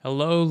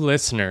Hello,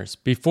 listeners.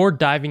 Before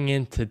diving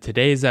into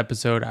today's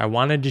episode, I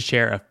wanted to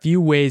share a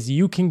few ways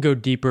you can go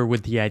deeper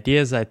with the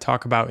ideas I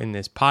talk about in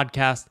this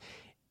podcast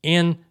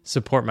and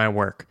support my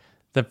work.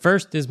 The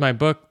first is my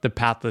book, The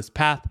Pathless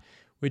Path,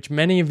 which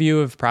many of you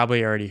have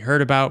probably already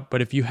heard about,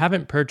 but if you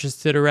haven't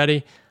purchased it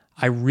already,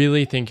 I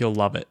really think you'll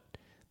love it.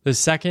 The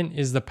second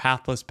is the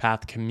Pathless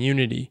Path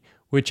community,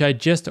 which I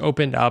just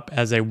opened up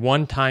as a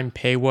one-time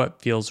pay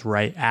what feels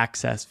right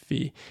access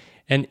fee.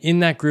 And in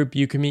that group,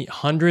 you can meet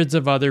hundreds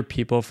of other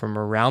people from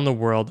around the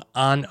world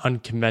on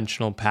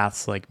unconventional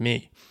paths like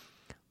me.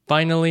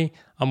 Finally,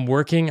 I'm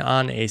working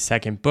on a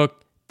second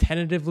book,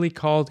 tentatively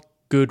called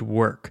Good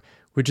Work,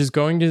 which is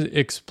going to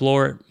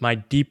explore my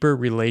deeper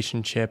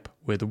relationship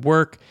with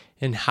work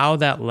and how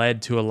that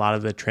led to a lot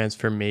of the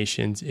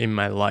transformations in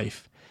my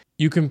life.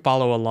 You can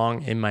follow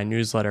along in my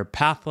newsletter,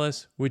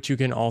 Pathless, which you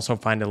can also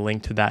find a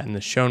link to that in the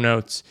show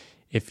notes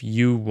if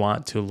you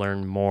want to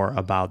learn more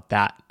about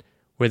that.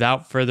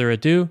 Without further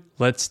ado,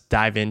 let's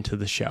dive into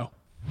the show.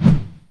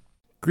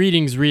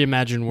 Greetings,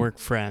 Reimagine Work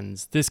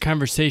friends. This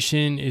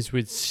conversation is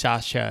with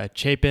Sasha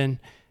Chapin.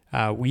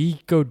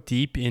 We go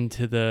deep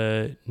into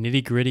the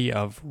nitty-gritty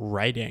of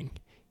writing.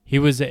 He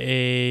was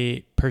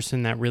a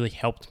person that really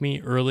helped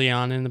me early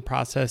on in the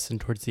process and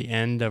towards the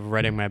end of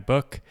writing my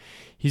book.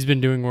 He's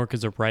been doing work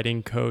as a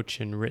writing coach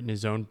and written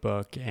his own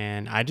book,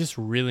 and I just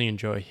really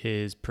enjoy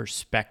his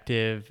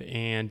perspective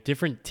and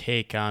different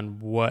take on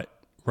what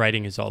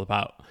writing is all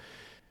about.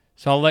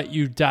 So I'll let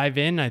you dive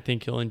in. I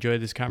think you'll enjoy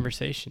this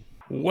conversation.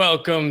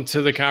 Welcome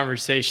to the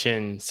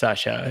conversation,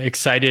 Sasha.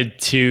 Excited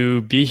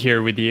to be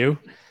here with you.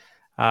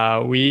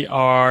 We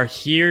are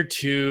here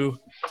to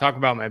talk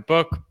about my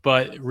book,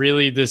 but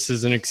really this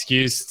is an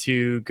excuse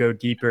to go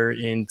deeper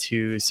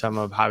into some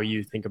of how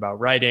you think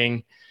about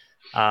writing,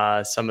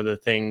 some of the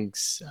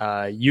things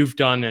you've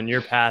done in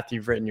your path.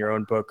 You've written your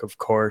own book, of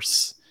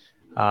course.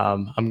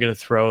 I'm going to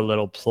throw a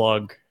little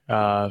plug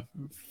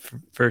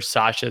for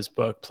Sasha's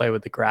book, Play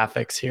with the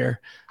Graphics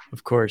here.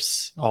 Of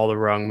course, all the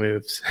wrong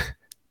moves.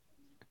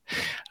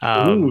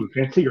 Ooh,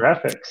 fancy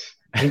graphics.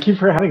 Thank you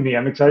for having me.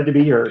 I'm excited to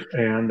be here,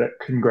 and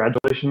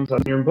congratulations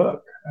on your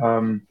book.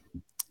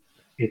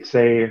 It's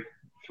a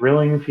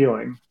thrilling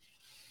feeling.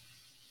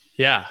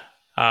 Yeah.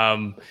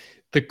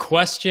 The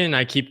question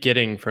I keep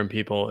getting from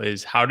people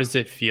is, how does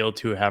it feel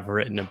to have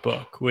written a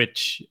book?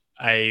 Which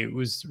I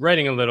was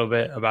writing a little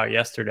bit about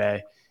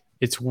yesterday.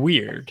 It's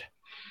weird.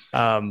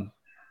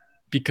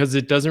 Because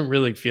it doesn't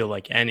really feel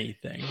like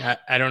anything.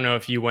 I don't know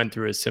if you went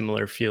through a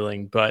similar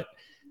feeling, but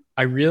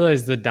I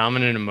realized the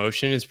dominant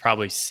emotion is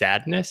probably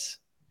sadness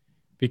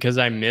because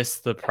I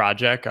missed the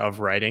project of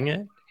writing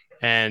it.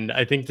 And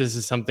I think this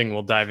is something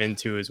we'll dive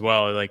into as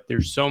well. Like,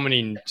 there's so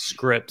many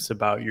scripts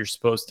about you're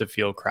supposed to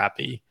feel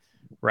crappy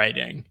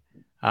writing.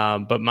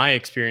 But my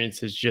experience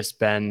has just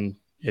been,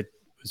 it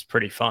was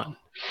pretty fun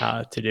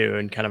to do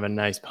and kind of a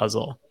nice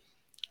puzzle.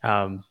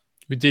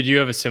 Did you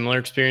have a similar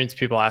experience?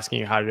 People asking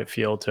you, how did it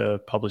feel to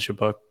publish a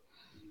book?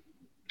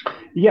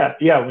 Yeah.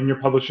 When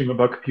you're publishing a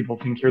book, people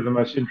think you're the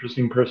most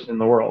interesting person in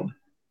the world.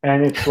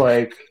 And it's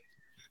like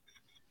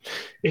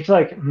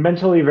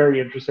mentally very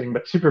interesting,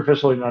 but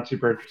superficially not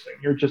super interesting.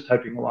 You're just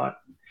typing a lot.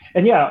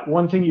 And yeah,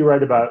 one thing you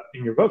write about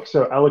in your book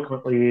so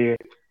eloquently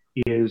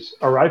is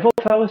arrival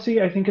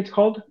fallacy, I think it's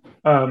called.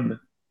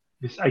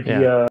 This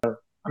idea,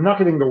 I'm not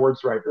getting the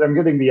words right, but I'm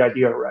getting the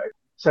idea right.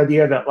 This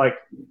idea that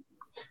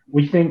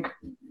we think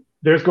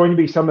there's going to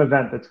be some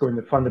event that's going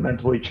to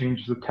fundamentally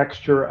change the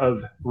texture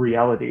of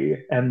reality.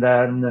 And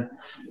then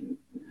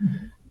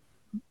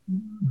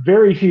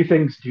very few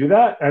things do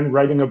that. And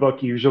writing a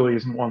book usually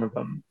isn't one of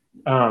them.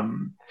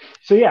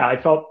 So yeah, I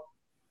felt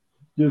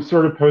this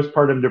sort of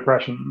postpartum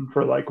depression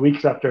for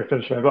weeks after I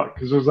finished my book,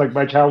 because it was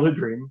my childhood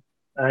dream.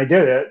 And I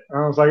did it.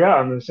 And I was like, yeah,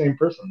 I'm the same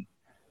person.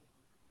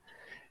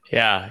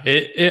 Yeah,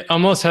 it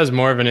almost has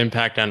more of an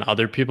impact on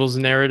other people's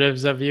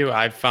narratives of you.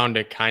 I've found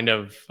it kind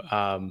of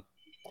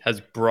has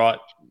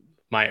brought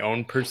my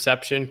own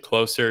perception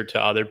closer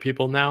to other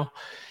people now,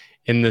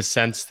 in the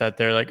sense that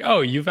they're like,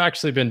 oh, you've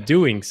actually been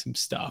doing some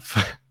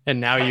stuff.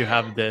 And now you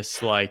have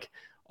this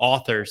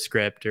author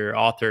script or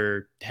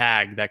author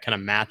tag that kind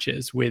of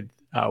matches with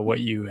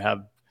what you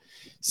have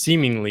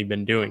seemingly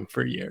been doing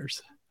for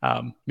years.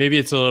 Maybe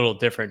it's a little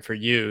different for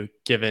you,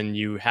 given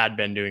you had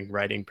been doing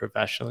writing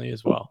professionally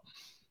as well.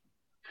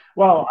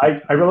 Well,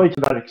 I relate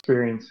to that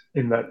experience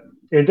in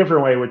a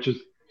different way, which is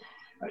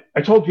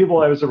I told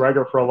people I was a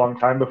writer for a long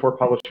time before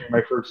publishing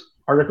my first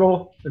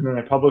article, and then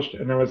I published,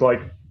 and it was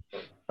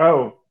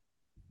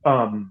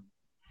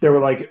they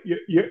were like,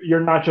 you're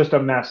not just a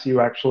mess,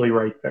 you actually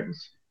write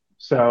things.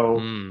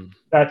 So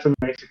that's a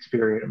nice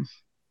experience.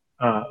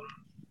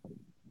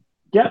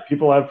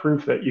 People have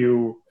proof that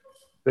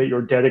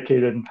you're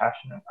dedicated and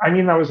passionate. I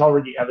mean, that was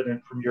already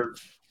evident from your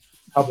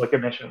public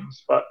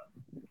emissions, but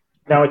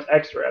now it's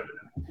extra evident,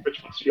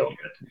 which must feel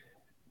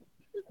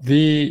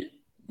good.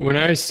 When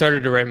I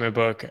started to write my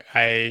book,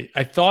 I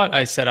thought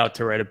I set out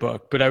to write a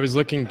book, but I was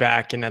looking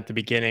back and at the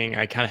beginning,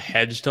 I kind of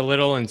hedged a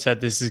little and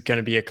said this is going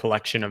to be a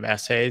collection of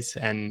essays.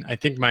 And I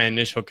think my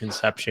initial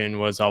conception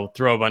was I'll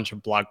throw a bunch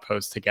of blog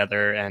posts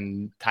together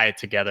and tie it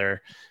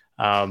together.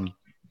 Um,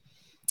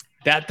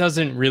 that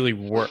doesn't really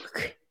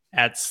work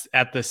at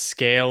the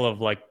scale of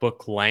like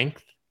book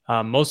length,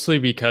 mostly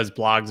because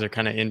blogs are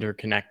kind of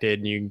interconnected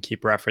and you can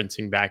keep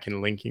referencing back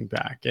and linking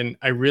back. And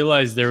I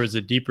realized there was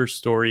a deeper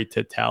story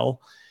to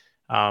tell.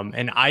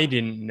 And I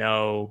didn't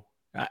know.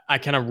 I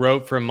kind of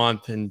wrote for a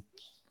month and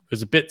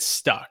was a bit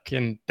stuck.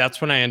 And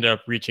that's when I ended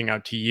up reaching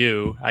out to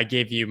you. I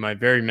gave you my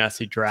very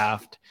messy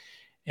draft.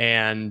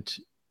 And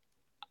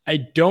I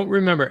don't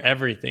remember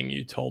everything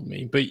you told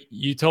me, but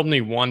you told me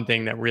one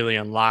thing that really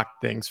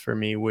unlocked things for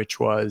me, which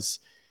was,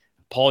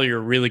 Paul, you're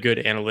a really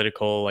good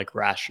analytical, like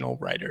rational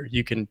writer.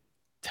 You can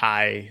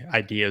tie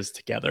ideas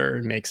together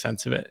and make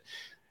sense of it.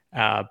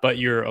 But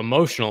your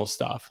emotional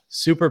stuff,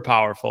 super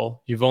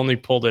powerful. You've only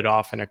pulled it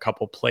off in a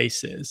couple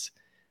places.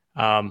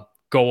 Go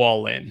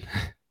all in,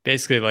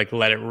 basically like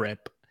let it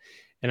rip.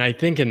 And I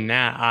think in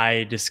that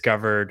I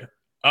discovered,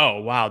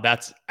 oh, wow,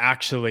 that's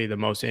actually the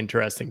most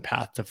interesting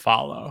path to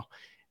follow.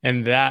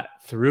 And that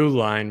through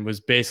line was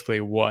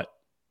basically what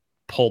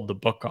pulled the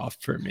book off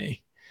for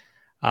me.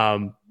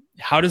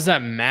 How does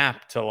that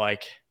map to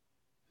like,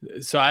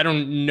 so I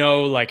don't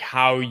know like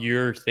how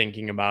you're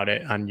thinking about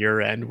it on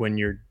your end when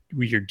you're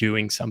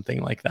doing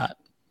something like that.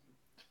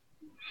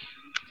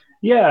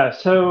 Yeah.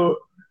 So,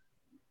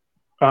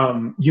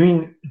 you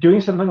mean doing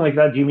something like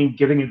that? Do you mean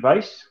giving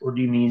advice, or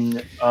do you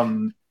mean?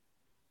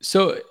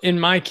 So in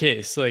my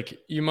case, like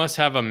you must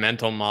have a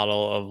mental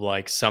model of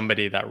like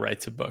somebody that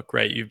writes a book,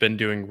 right? You've been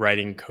doing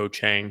writing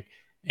coaching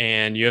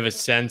and you have a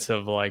sense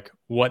of like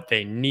what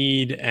they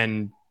need.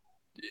 And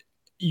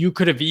you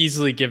could have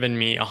easily given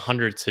me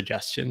 100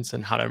 suggestions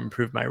on how to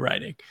improve my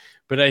writing.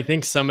 But I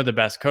think some of the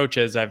best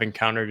coaches I've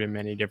encountered in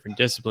many different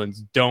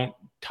disciplines don't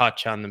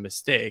touch on the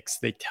mistakes.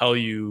 They tell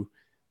you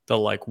the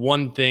like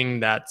one thing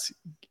that's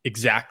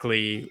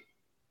exactly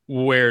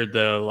where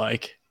the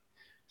like,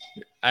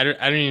 I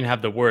don't even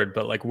have the word,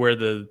 but like where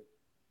the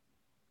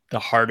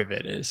heart of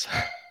it is.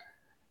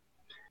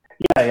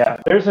 Yeah.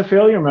 There's a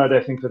failure mode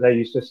I think that I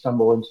used to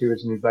stumble into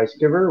as an advice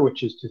giver,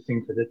 which is to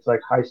think that it's like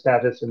high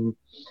status and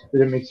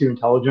that it makes you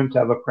intelligent to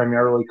have a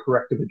primarily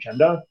corrective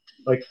agenda,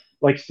 like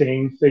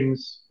saying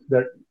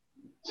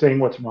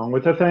what's wrong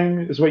with a thing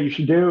is what you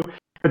should do.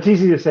 It's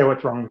easy to say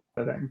what's wrong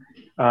with a thing.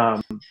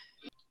 Um,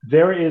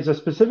 there is a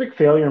specific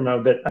failure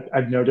mode that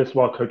I've noticed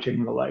while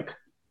coaching the like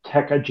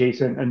tech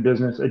adjacent and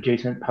business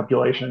adjacent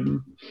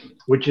population,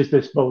 which is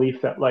this belief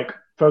that like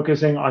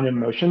focusing on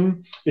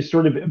emotion is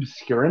sort of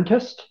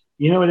obscurantist.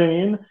 You know what I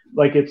mean?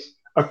 Like it's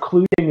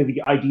occluding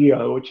the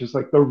idea, which is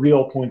like the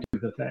real point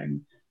of the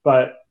thing.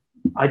 But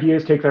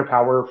ideas take their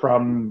power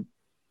from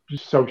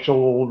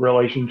social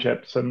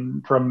relationships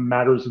and from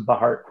matters of the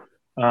heart.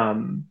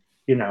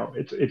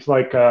 It's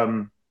like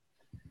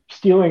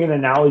stealing an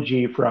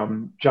analogy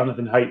from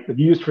Jonathan Haidt, but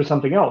used for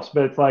something else.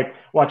 But it's like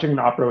watching an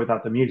opera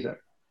without the music.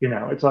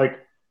 It's like,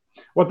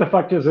 what the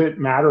fuck does it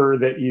matter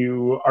that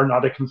you are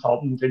not a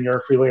consultant and you're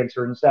a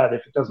freelancer instead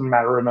if it doesn't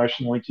matter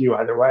emotionally to you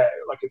either way?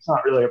 Like, it's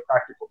not really a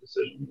practical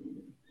decision.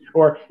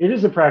 Or it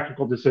is a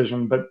practical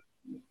decision, but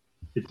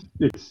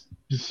it's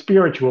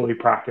spiritually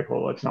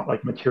practical. It's not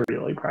like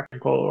materially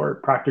practical or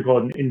practical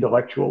at an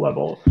intellectual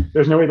level.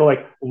 There's no way to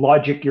like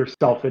logic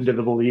yourself into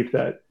the belief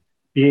that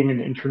being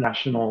an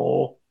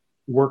international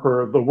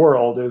worker of the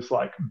world is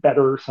like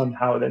better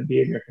somehow than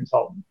being a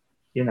consultant,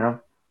 you know?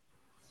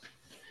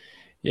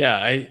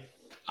 Yeah,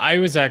 I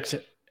was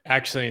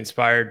actually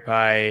inspired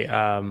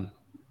by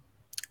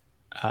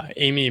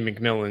Amy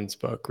McMillan's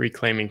book,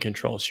 Reclaiming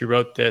Control. She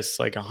wrote this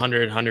like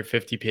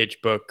 150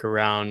 page book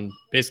around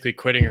basically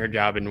quitting her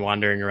job and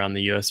wandering around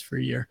the US for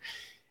a year.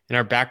 And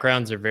our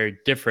backgrounds are very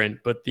different,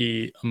 but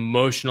the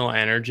emotional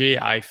energy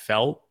I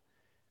felt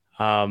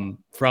from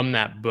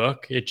that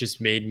book, it just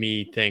made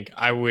me think,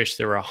 I wish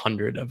there were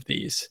 100 of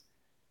these.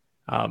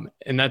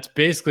 And that's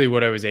basically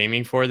what I was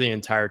aiming for the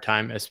entire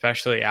time,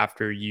 especially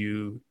after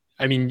you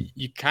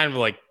kind of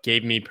like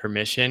gave me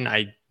permission.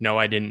 I know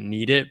I didn't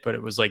need it, but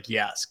it was like,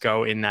 yes,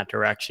 go in that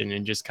direction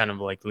and just kind of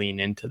like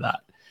lean into that.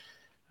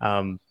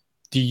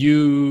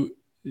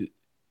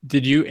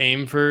 Did you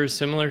aim for a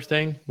similar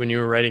thing when you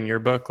were writing your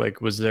book? Like,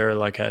 was there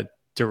like a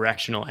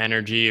directional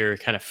energy or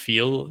kind of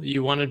feel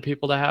you wanted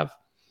people to have?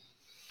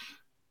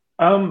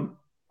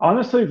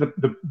 Honestly,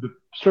 the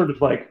sort of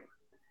like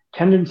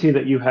tendency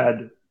that you have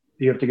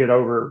to get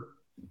over,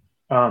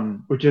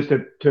 which is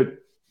to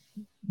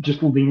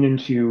just lean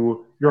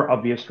into your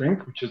obvious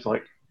strength, which is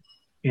like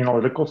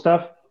analytical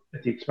stuff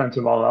at the expense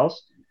of all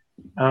else.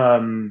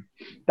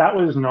 That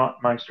was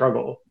not my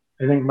struggle.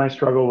 I think my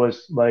struggle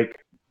was like,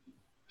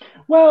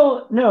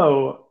 well,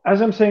 no,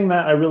 as I'm saying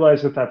that, I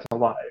realize that that's a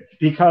lie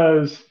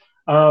because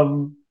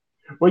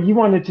what you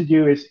wanted to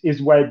do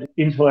is wed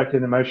intellect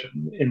and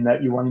emotion in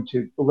that you wanted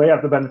to lay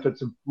out the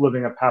benefits of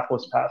living a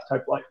pathless path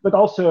type life, but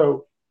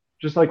also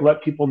just like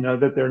let people know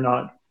that they're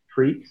not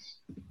freaks,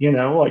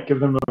 like give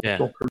them Yeah.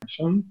 emotional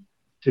permission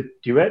to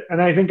do it.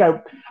 And I think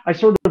I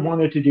sort of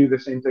wanted to do the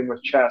same thing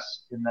with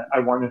chess, in that I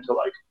wanted to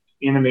like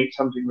animate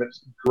something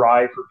that's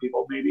dry for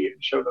people maybe and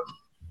show them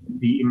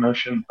the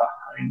emotion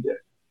behind it.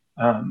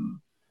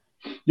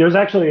 There was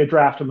actually a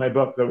draft of my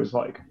book that was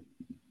like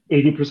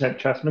 80%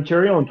 chess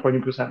material and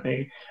 20%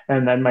 me.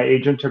 And then my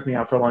agent took me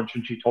out for lunch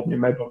and she told me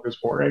my book was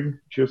boring.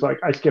 She was like,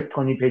 I skipped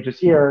 20 pages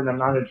here and I'm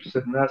not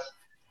interested in this.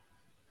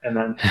 And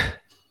then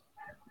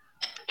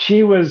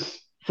she was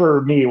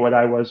for me what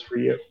I was for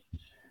you.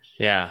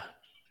 Yeah.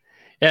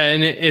 Yeah.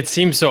 And it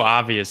seems so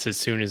obvious as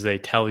soon as they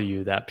tell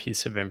you that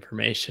piece of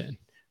information,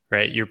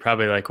 right? You're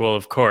probably like, well,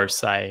 of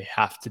course I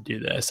have to do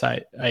this.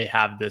 I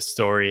have this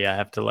story. I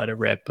have to let it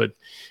rip. But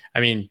I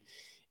mean,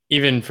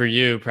 even for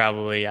you,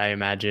 probably, I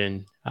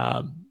imagine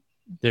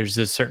there's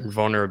this certain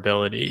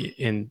vulnerability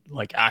in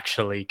like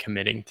actually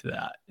committing to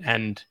that.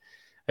 And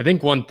I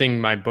think one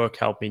thing my book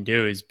helped me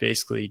do is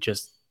basically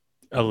just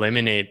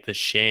eliminate the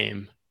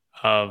shame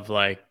of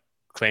like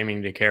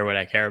claiming to care what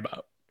I care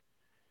about.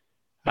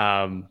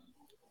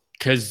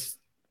 Because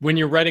when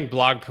you're writing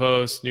blog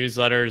posts,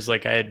 newsletters,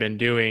 like I had been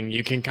doing,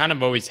 you can kind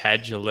of always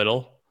hedge a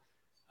little,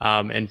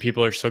 and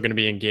people are still going to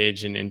be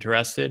engaged and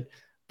interested.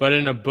 But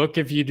in a book,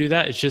 if you do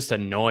that, it's just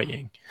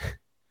annoying.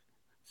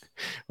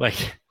 Like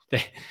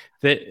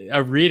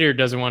a reader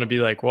doesn't want to be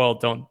like, well,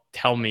 don't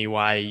tell me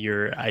why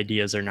your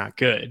ideas are not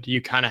good. You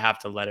kind of have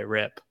to let it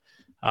rip.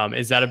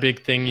 Is that a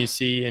big thing you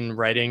see in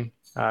writing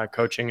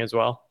coaching as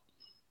well?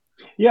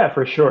 Yeah,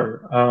 for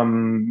sure.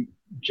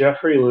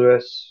 Jeffrey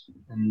Lewis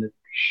in the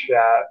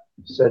chat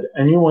said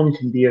anyone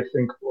can be a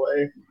think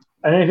boy.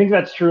 And I think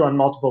that's true on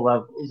multiple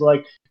levels.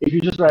 Like if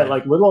you just write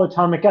like little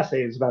atomic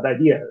essays about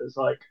ideas,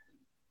 like,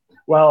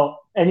 well,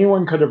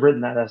 anyone could have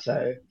written that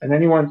essay,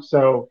 and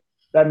so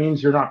that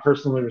means you're not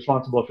personally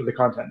responsible for the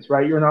contents,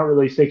 right? You're not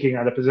really staking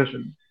out a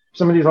position. If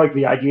somebody's like,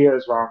 the idea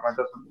is wrong,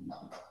 that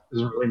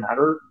doesn't really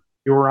matter.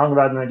 You were wrong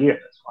about an idea,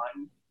 that's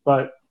fine.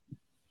 But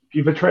if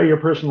you betray your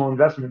personal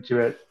investment to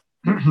it,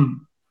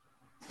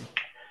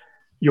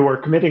 you're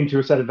committing to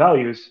a set of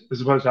values as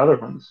opposed to other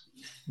ones.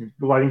 You're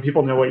letting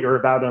people know what you're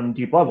about on a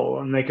deep level,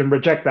 and they can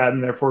reject that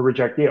and therefore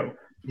reject you.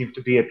 You have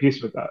to be at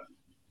peace with that.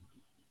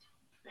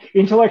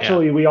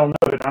 Intellectually, we all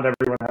know that not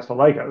everyone has to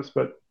like us,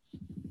 but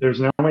there's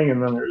knowing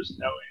and then there's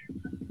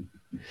knowing.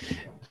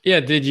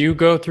 Yeah. Did you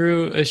go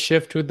through a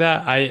shift with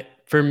that?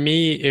 For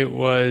me, it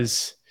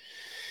was,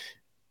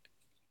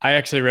 I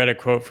actually read a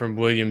quote from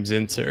William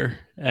Zinsser,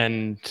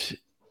 and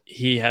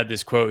he had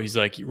this quote. He's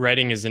like,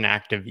 writing is an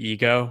act of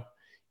ego.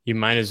 You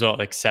might as well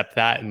accept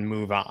that and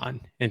move on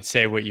and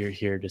say what you're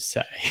here to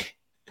say.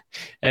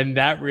 And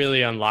that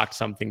really unlocked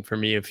something for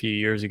me a few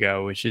years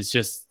ago, which is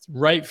just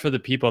write for the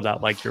people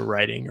that like your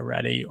writing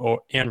already,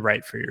 and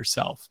write for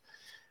yourself.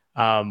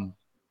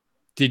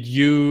 Did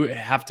you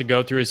have to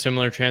go through a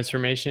similar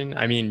transformation?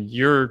 I mean,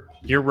 your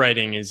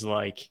writing is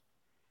like,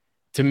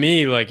 to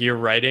me, like your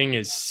writing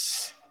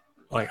is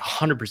like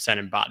 100%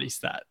 embodies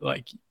that.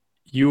 Like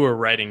you are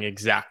writing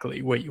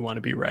exactly what you want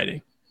to be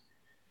writing.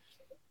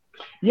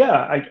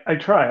 Yeah, I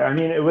try. I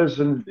mean, it was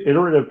an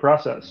iterative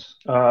process.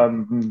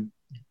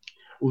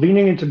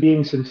 Leaning into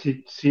being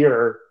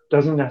sincere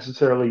doesn't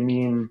necessarily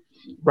mean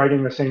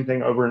writing the same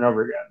thing over and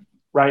over again,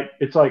 right?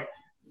 It's like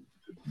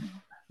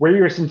where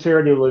your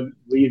sincerity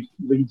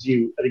leads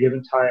you at a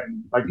given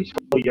time might be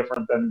totally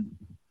different than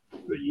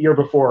the year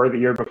before, the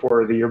year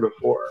before, the year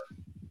before.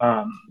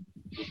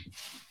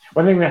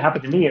 One thing that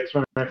happened to me is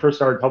when I first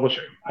started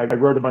publishing, I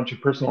wrote a bunch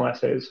of personal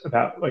essays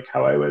about like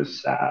how I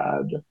was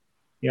sad.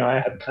 I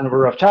had kind of a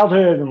rough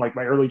childhood and like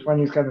my early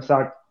 20s kind of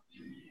sucked.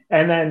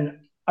 And then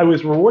I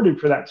was rewarded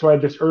for that. So I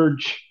had this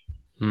urge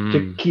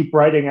to keep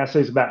writing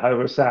essays about how I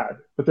was sad.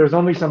 But there's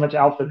only so much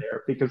alpha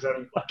there because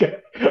then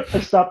like, I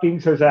stopped being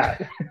so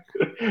sad.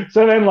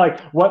 So then like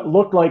what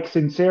looked like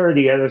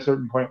sincerity at a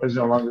certain point was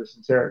no longer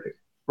sincerity.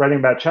 Writing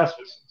about chess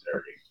was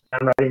sincerity.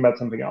 I'm writing about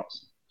something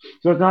else.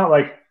 So it's not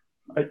like,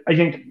 I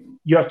think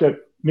you have to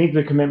make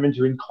the commitment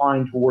to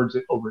incline towards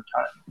it over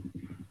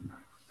time.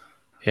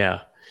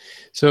 Yeah.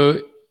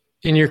 So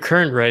in your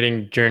current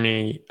writing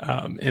journey,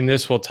 and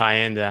this will tie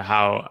into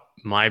how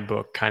my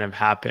book kind of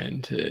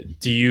happened,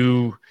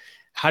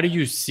 how do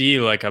you see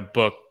like a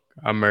book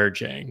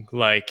emerging?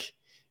 Like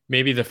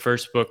maybe the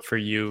first book for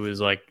you is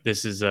like,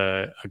 this is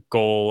a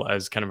goal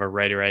as kind of a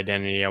writer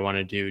identity I want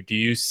to do. Do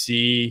you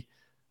see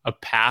a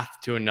path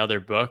to another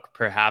book,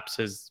 perhaps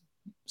as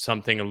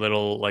something a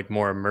little like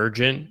more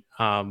emergent,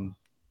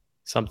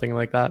 something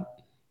like that?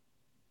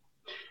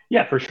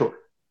 Yeah, for sure.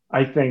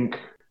 I think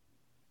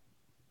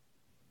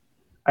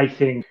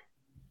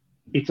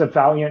it's a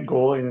valiant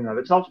goal in and of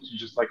itself to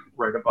just like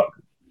write a book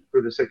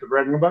for the sake of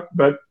writing a book,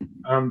 but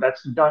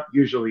that's not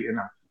usually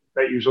enough.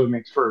 That usually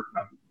makes for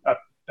a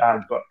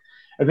bad book.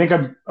 I think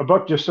a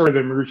book just sort of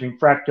emerging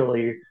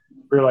fractally,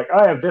 where you're like,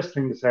 I have this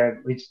thing to say, and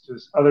it leads to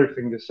this other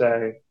thing to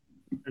say,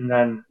 and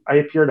then I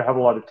appear to have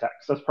a lot of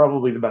text. That's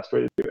probably the best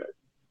way to do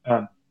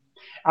it.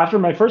 After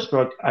my first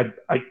book, I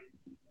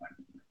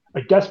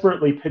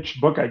desperately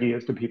pitched book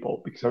ideas to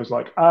people because I was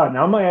like,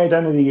 now my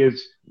identity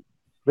is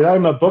but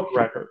I'm a book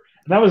writer.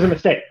 And that was a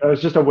mistake. That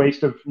was just a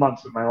waste of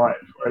months of my life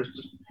where I was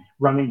just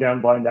running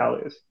down blind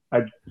alleys.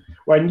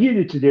 What I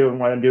needed to do and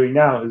what I'm doing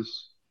now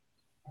is,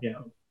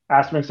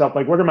 ask myself,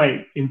 like, what are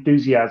my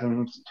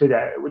enthusiasms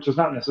today, which is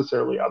not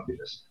necessarily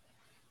obvious.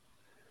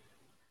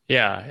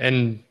 Yeah.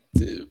 And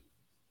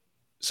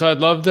so I'd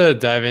love to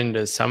dive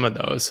into some of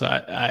those.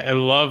 I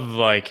love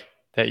like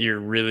that you're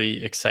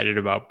really excited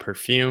about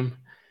perfume.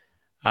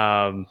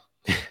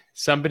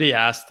 Somebody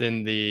asked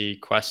in the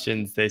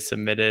questions they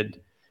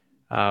submitted,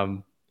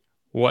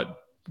 what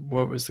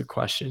was the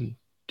question?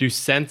 Do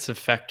scents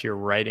affect your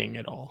writing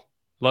at all?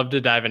 Love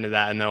to dive into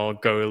that, and then we'll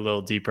go a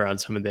little deeper on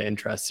some of the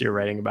interests you're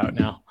writing about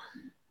now.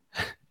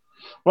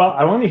 Well,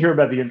 I want to hear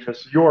about the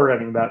interests you're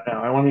writing about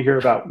now. I want to hear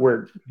about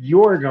where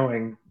you're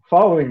going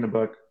following the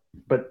book,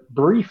 but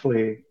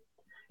briefly,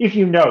 if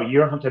you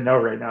don't have to know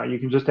right now. You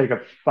can just take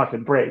a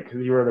fucking break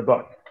because you wrote a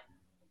book.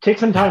 Take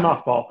some time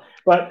off, Paul.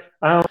 But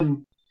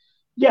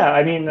yeah,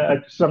 I mean,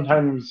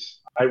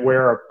 sometimes I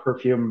wear a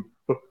perfume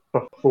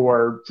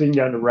before sitting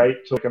down to write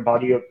to like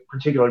embody a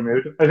particular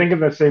mood. I think in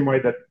the same way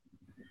that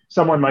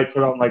someone might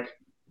put on like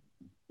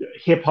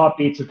hip hop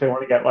beats if they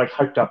want to get like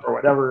hyped up or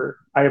whatever.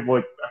 I have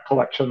like a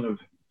collection of,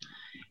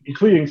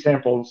 including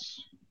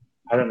samples,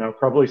 I don't know,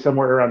 probably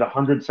somewhere around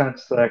 100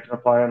 cents that I can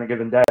apply on a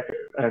given day.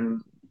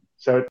 And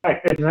so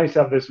it's nice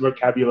to have this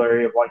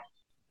vocabulary of like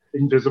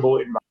invisible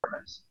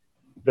environments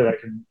that I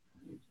can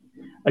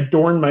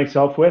adorn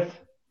myself with.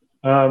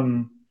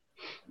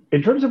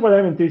 In terms of what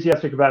I'm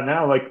enthusiastic about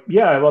now, like,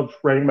 yeah, I love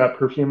writing about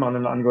perfume on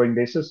an ongoing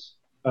basis,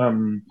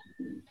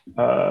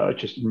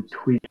 just in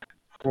tweet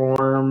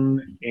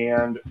form.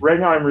 And right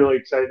now I'm really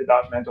excited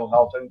about mental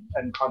health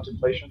and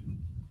contemplation,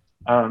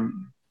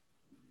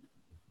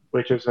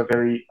 which is a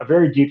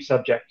very deep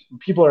subject. And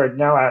people are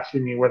now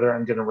asking me whether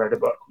I'm going to write a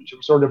book, which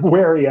I'm sort of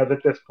wary of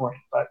at this point,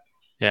 but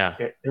yeah,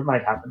 it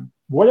might happen.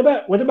 What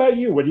about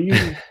you?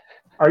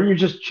 Are you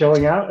just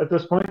chilling out at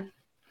this point?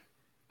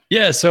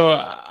 Yeah, so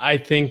I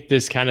think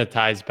this kind of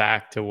ties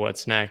back to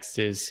what's next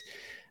is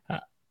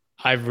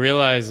I've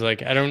realized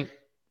like I don't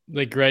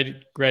like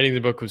writing the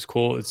book was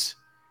cool. It's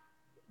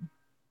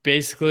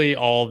basically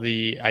all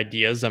the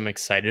ideas I'm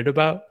excited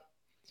about.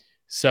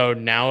 So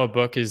now a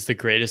book is the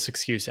greatest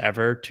excuse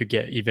ever to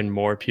get even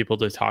more people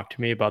to talk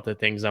to me about the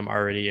things I'm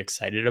already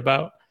excited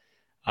about.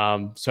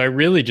 So I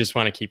really just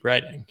want to keep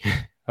writing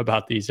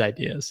about these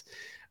ideas.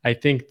 I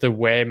think the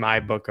way my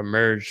book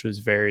emerged was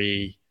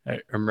very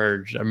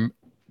emergent,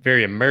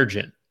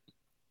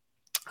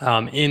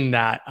 in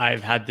that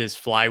I've had this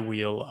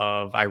flywheel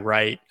of I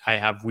write, I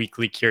have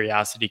weekly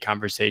curiosity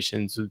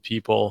conversations with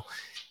people,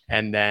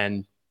 and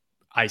then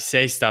I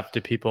say stuff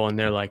to people and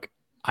they're like,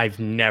 I've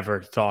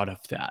never thought of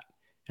that.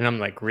 And I'm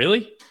like,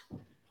 really?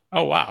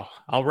 Oh, wow.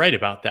 I'll write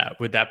about that.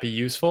 Would that be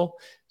useful?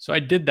 So I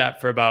did that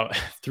for about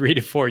 3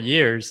 to 4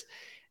 years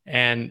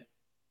and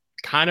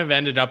kind of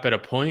ended up at a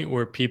point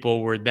where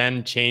people were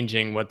then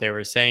changing what they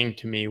were saying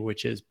to me,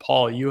 which is,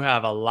 Paul, you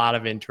have a lot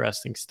of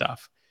interesting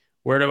stuff.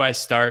 Where do I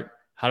start?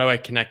 How do I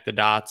connect the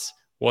dots?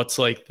 What's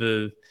like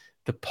the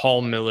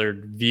Paul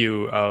Millerd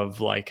view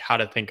of like how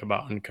to think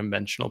about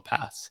unconventional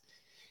paths?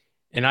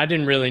 And I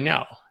didn't really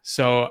know.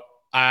 So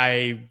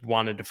I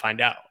wanted to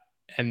find out.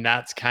 And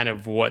that's kind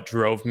of what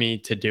drove me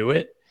to do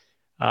it.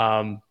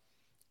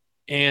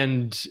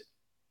 And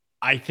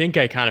I think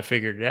I kind of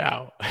figured it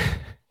out,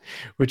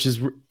 which is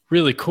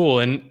really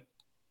cool. And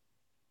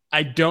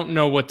I don't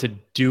know what to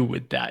do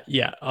with that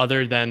yet,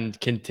 other than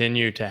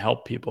continue to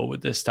help people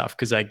with this stuff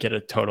because I get a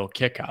total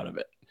kick out of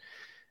it.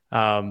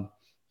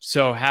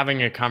 So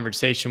having a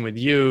conversation with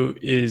you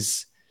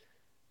is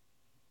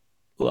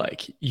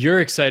like, you're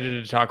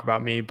excited to talk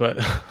about me, but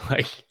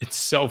like, it's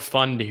so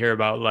fun to hear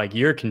about like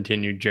your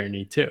continued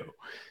journey too.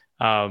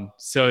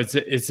 So it's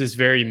this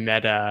very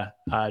meta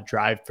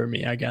drive for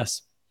me, I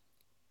guess.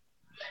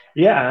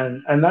 Yeah,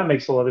 and that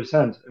makes a lot of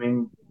sense. I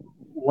mean,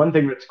 one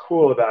thing that's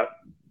cool about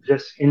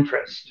this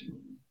interest,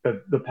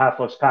 the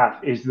pathless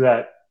path, is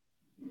that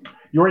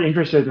you're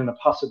interested in the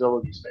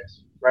possibility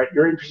space, right?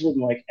 You're interested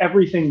in like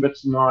everything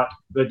that's not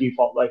the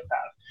default life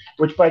path,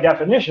 which by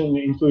definition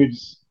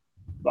includes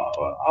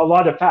a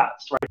lot of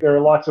paths, right? There are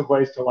lots of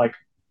ways to like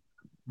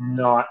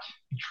not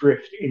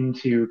drift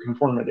into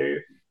conformity.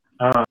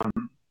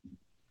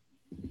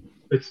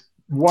 It's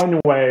one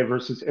way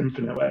versus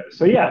infinite ways.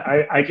 So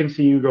yeah, I can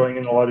see you going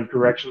in a lot of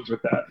directions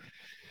with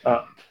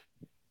that,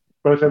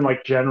 both in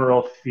like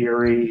general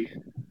theory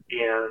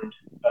and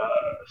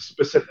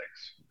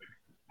specifics.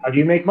 How do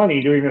you make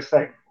money doing this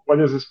thing? What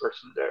does this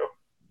person do?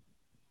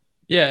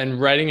 Yeah, and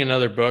writing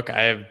another book,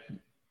 I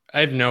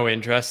have no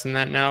interest in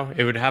that now.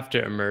 It would have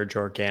to emerge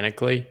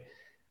organically.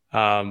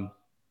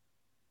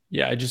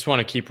 Yeah, I just want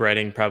to keep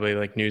writing probably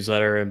like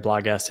newsletter and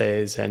blog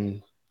essays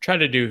and try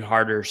to do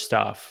harder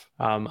stuff.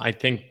 I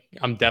think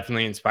I'm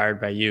definitely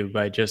inspired by you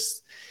by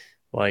just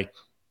like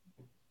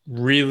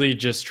really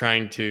just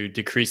trying to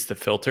decrease the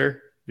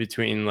filter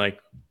between like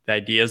the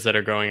ideas that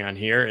are going on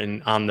here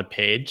and on the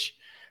page.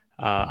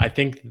 I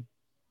think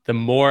the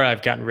more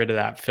I've gotten rid of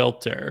that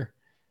filter,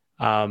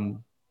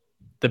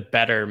 the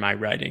better my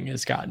writing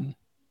has gotten.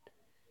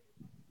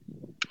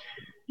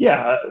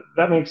 Yeah,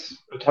 that makes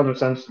a ton of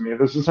sense to me.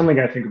 This is something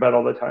I think about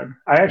all the time.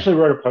 I actually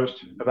wrote a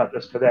post about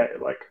this today.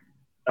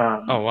 Oh,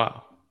 Um,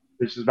 wow.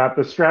 this is about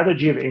the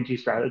strategy of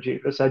anti-strategy.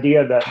 This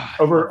idea that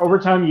over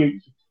time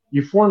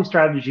you form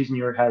strategies in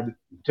your head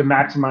to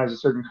maximize a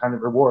certain kind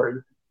of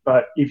reward,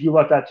 but if you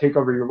let that take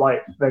over your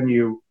life, then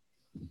you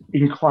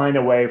incline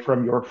away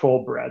from your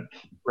full breadth,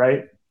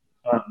 right?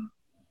 Um,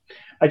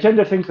 I tend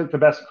to think that the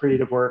best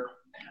creative work,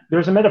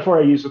 there's a metaphor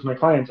I use with my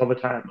clients all the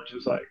time, which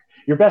is like,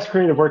 your best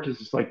creative work is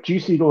this like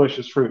juicy,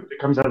 delicious fruit that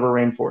comes out of a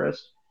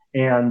rainforest.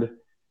 And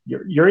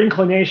your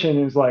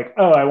inclination is like,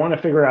 oh, I want to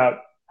figure out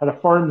how to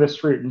farm this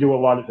fruit and do a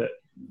lot of it.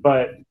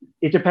 But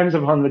it depends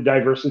upon the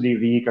diversity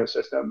of the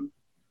ecosystem.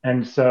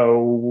 And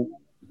so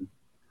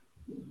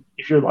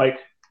if you're like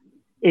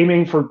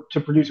aiming to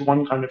produce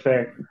one kind of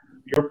thing,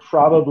 you're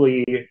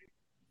probably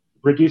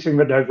reducing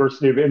the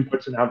diversity of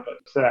inputs and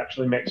outputs that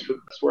actually makes for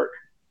this work.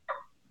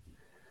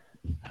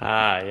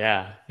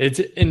 Yeah.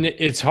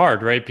 It's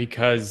hard, right?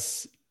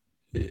 Because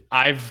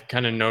I've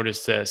kind of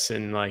noticed this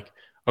and like,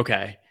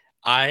 okay,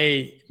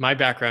 my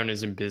background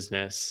is in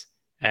business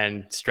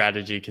and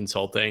strategy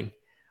consulting.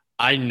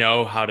 I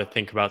know how to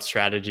think about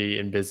strategy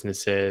in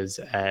businesses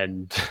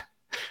and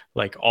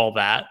like all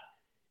that.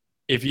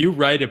 If you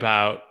write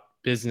about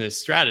business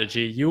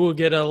strategy, you will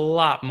get a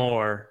lot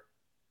more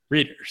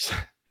readers.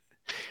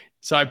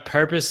 So I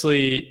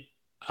purposely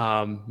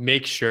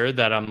make sure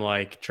that I'm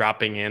like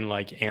dropping in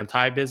like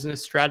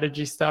anti-business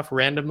strategy stuff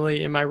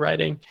randomly in my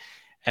writing,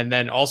 and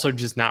then also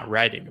just not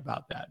writing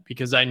about that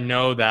because I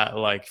know that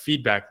like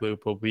feedback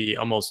loop will be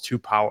almost too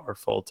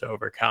powerful to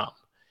overcome.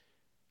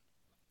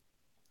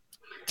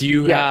 Do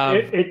you Yeah,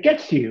 have it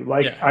gets to you.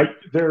 Like yeah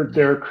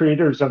there are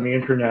creators on the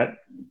internet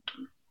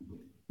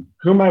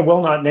whom I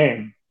will not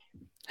name,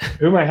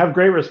 whom I have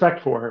great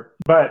respect for,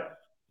 but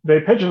they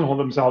pigeonhole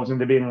themselves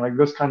into being like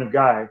this kind of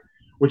guy,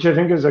 which I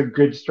think is a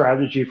good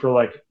strategy for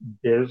like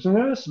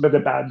business, but a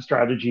bad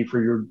strategy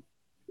for your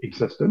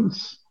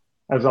existence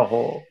as a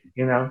whole,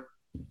 you know?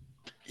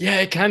 yeah,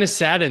 it kind of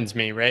saddens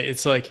me, right?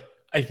 It's like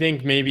I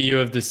think maybe you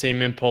have the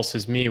same impulse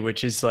as me,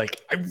 which is like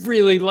I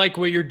really like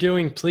what you're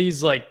doing.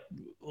 Please like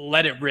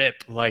let it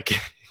rip. Like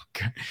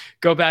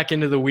go back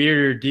into the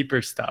weirder,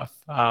 deeper stuff.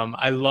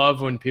 I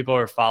love when people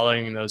are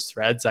following those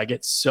threads. I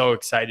get so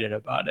excited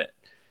about it.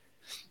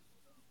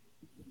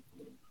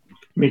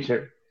 Me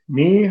too.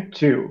 Me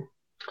too.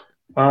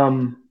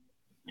 Um,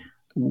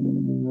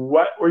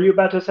 what were you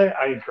about to say?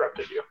 I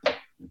interrupted you.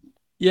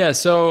 Yeah,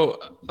 so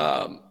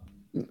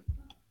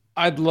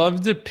I'd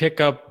love to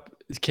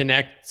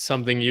connect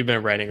something you've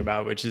been writing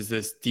about, which is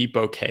this deep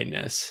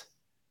okayness,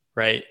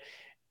 right?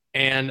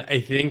 And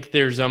I think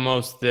there's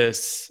almost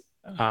this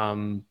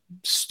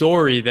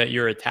story that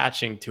you're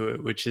attaching to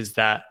it, which is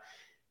that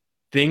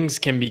things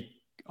can be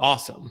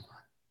awesome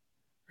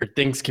or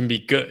things can be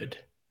good,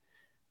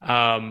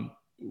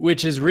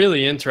 which is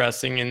really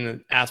interesting in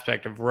the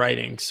aspect of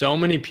writing. So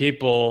many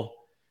people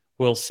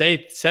will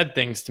said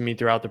things to me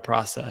throughout the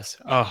process.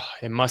 Oh,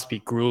 it must be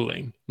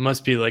grueling. It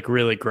must be like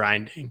really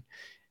grinding.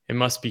 It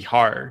must be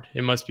hard.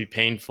 It must be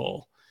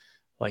painful.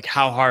 Like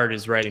how hard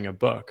is writing a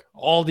book?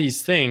 All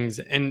these things.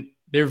 And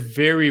they're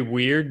very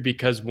weird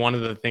because one of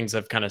the things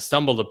I've kind of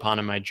stumbled upon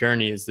in my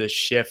journey is this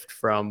shift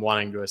from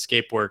wanting to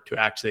escape work to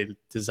actually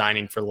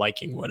designing for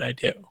liking what I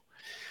do.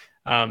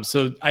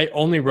 So I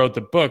only wrote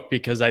the book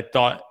because I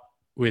thought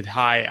with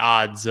high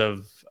odds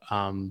of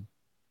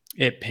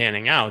it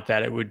panning out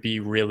that it would be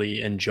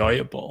really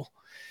enjoyable.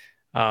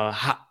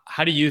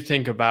 How do you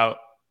think about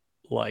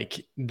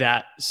like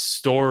that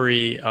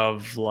story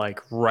of like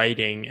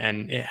writing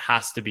and it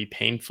has to be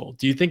painful?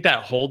 Do you think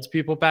that holds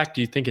people back? Do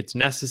you think it's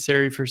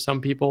necessary for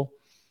some people?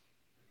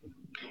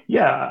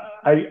 Yeah,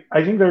 I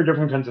think there are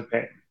different kinds of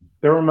pain.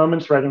 There were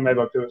moments writing my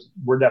book that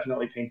were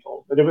definitely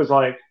painful, but it was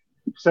like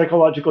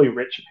psychologically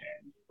rich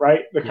pain,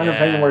 right? The kind of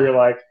pain where Yeah. you're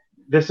like,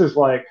 this is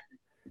like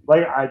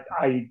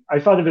I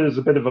thought of it as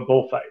a bit of a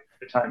bullfight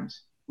at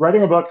times.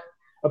 Writing a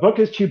book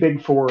is too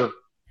big for I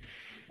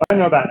don't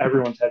know about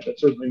everyone's head, but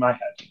certainly my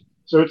head.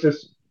 So it's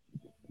this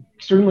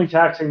extremely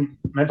taxing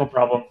mental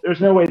problem. There's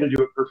no way to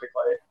do it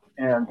perfectly,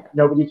 and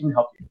nobody can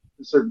help you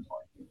at a certain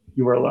point.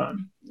 You are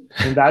alone,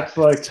 and that's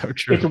like So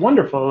true. it's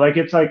wonderful.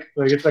 It's like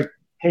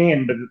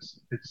pain, but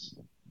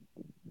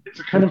it's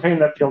a kind of pain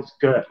that feels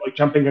good. Like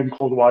jumping in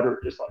cold water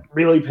is like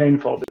really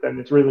painful, but then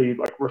it's really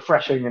like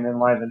refreshing and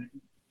enlivening.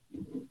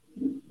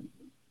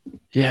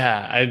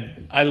 Yeah,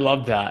 I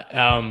love that.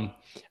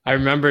 I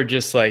remember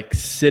just like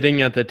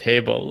sitting at the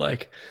table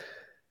like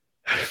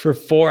for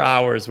 4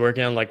 hours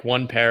working on like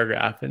one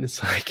paragraph and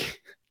it's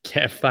like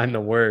can't find the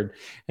word.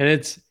 And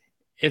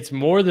it's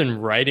more than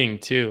writing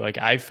too. Like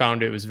I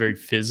found it was very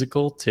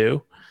physical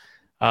too.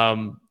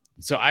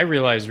 So I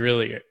realized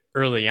really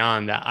early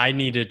on that I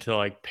needed to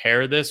like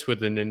pair this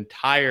with an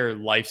entire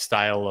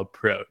lifestyle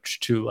approach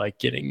to like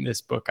getting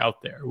this book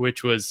out there,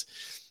 which was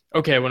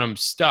okay, when I'm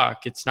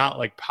stuck, it's not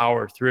like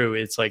power through.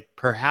 It's like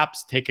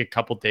perhaps take a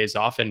couple days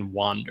off and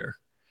wander,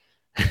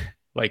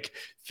 like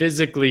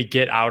physically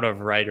get out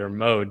of writer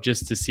mode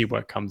just to see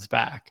what comes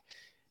back.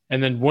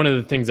 And then one of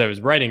the things I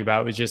was writing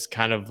about was just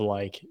kind of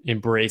like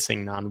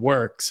embracing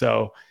non-work.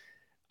 So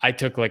I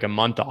took like a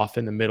month off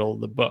in the middle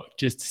of the book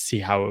just to see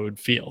how it would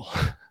feel.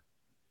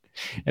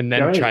 And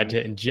then tried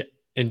to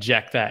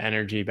inject that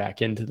energy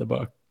back into the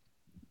book.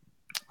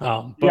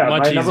 But much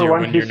my number easier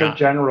one when you're piece of not.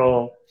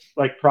 general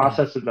like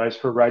process advice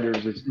for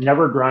writers is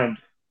never grind.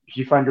 If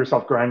you find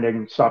yourself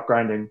grinding, stop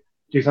grinding.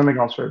 Do something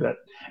else for a bit.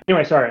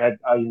 Anyway, sorry,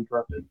 I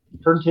interrupted.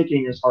 Turn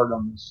taking is hard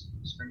on this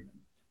screen.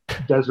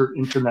 Desert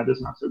internet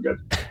is not so good.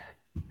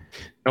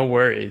 No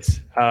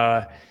worries.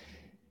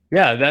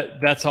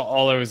 That's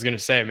all I was going to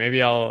say.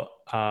 Maybe I'll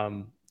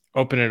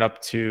open it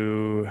up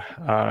to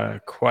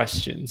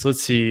questions.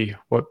 Let's see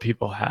what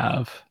people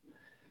have.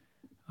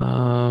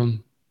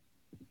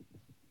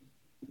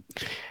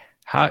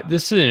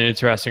 This is an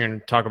interesting one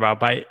to talk about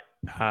by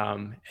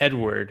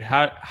Edward.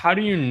 How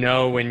do you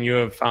know when you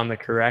have found the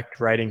correct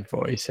writing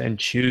voice and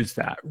choose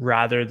that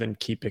rather than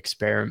keep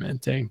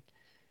experimenting?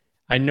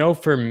 I know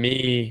for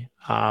me,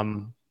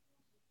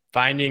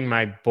 finding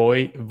my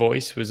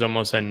voice was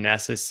almost a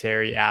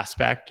necessary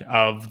aspect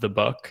of the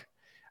book.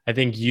 I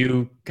think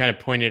you kind of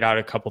pointed out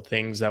a couple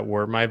things that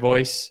were my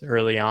voice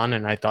early on,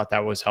 and I thought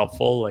that was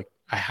helpful. Like,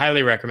 I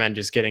highly recommend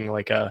just getting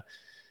like a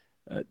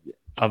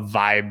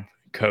vibe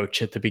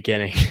coach at the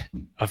beginning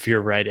of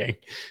your writing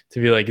to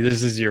be like,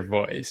 this is your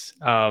voice.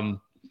 And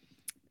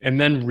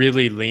then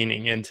really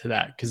leaning into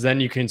that, because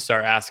then you can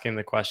start asking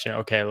the question,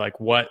 okay,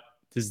 like, what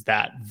does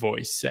that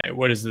voice say?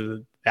 What is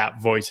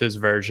that voice's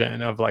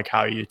version of like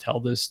how you tell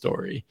this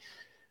story?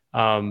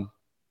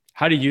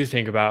 How do you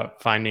think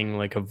about finding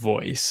like a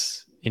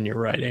voice in your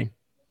writing?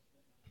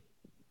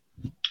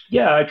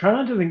 Yeah, I try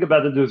not to think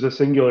about it as a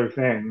singular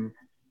thing,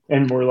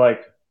 and more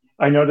like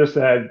I notice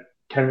that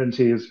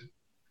tendencies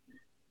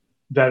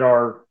that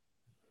are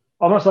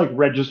almost like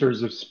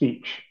registers of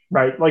speech,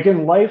 right? Like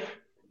in life,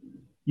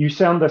 you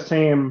sound the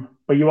same,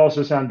 but you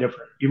also sound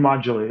different. You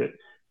modulate it.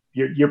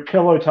 Your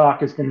pillow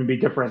talk is going to be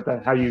different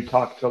than how you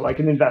talk to like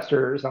an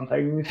investor or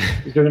something.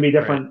 It's going to be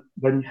different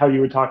right. than how you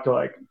would talk to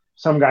like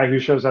some guy who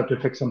shows up to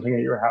fix something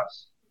at your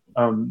house.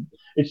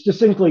 It's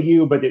distinctly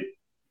you, but it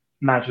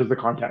matches the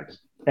context.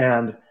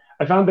 And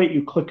I found that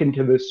you click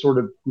into this sort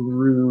of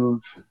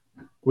groove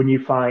when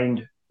you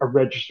find a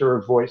register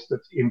of voice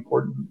that's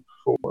important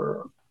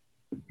for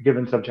a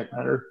given subject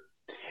matter.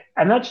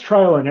 And that's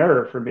trial and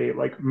error for me.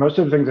 Like most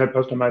of the things I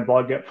post on my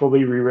blog get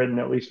fully rewritten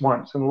at least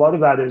once. And a lot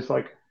of that is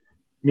like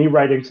me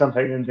writing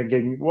something and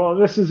thinking, well,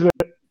 this is a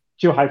bit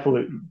too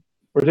highfalutin,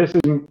 or this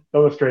isn't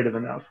illustrative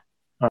enough.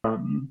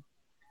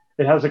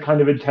 It has a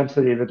kind of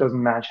intensity that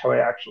doesn't match how I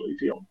actually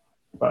feel.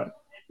 But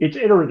it's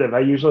iterative.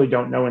 I usually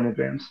don't know in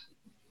advance.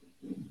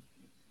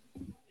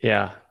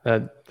 Yeah,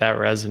 that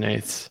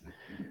resonates.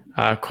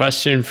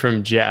 Question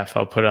from Jeff.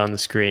 I'll put it on the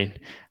screen.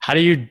 How do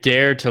you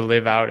dare to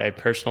live out a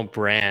personal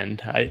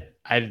brand?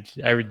 I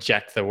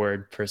reject the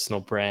word personal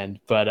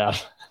brand,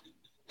 but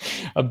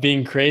of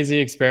being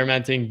crazy,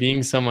 experimenting,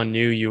 being someone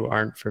new you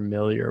aren't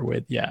familiar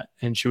with yet.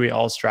 And should we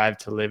all strive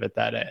to live at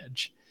that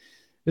edge?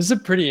 This is a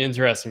pretty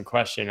interesting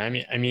question.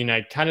 I mean, I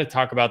kind of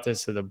talk about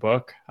this in the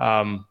book.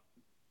 My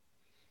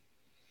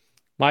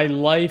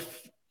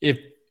life,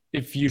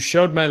 if you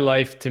showed my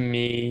life to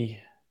me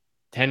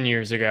 10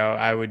 years ago,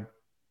 I would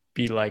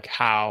be like,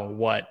 how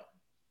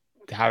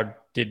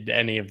did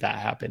any of that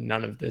happen?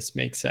 None of this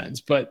makes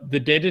sense. But the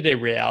day-to-day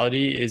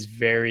reality is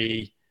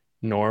very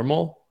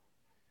normal.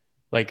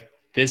 Like,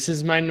 this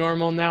is my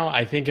normal now.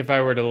 I think if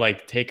I were to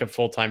like take a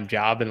full-time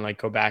job and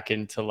like go back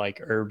into like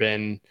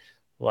urban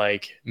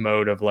like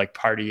mode of like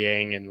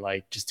partying and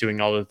like just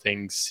doing all the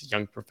things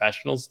young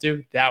professionals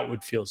do, that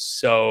would feel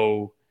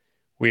so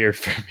weird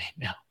for me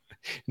now.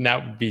 And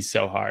that would be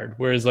so hard.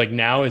 Whereas like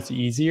now it's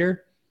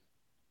easier.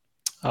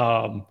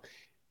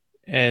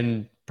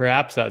 And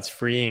perhaps that's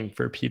freeing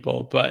for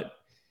people. But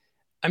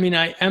I mean,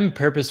 I am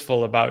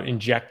purposeful about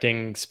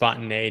injecting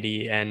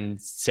spontaneity and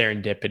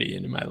serendipity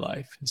into my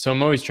life. So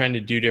I'm always trying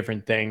to do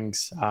different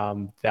things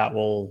that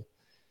will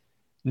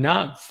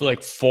not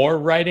like for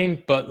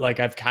writing, but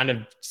like I've kind of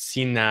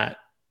seen that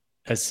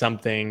as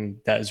something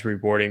that is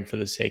rewarding for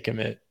the sake of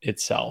it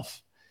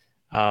itself.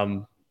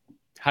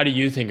 How do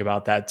you think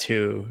about that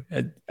too?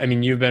 I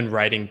mean, you've been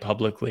writing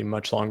publicly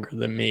much longer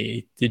than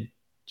me. Did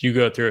you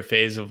go through a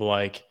phase of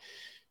like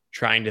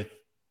trying to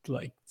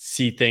like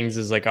see things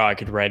as like, oh, I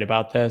could write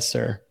about this?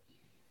 Or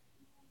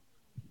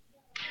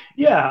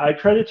yeah, I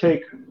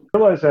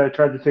realized that I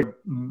tried to take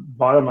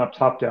bottom up,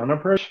 top down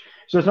approach.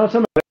 So it's not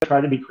something that I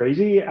try to be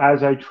crazy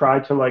as I try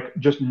to like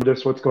just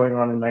notice what's going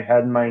on in my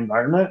head and my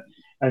environment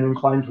and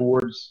incline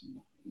towards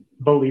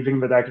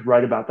believing that I could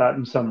write about that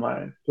in some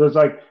way. So it's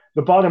like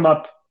the bottom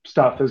up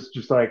stuff is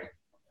just like,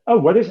 oh,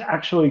 what is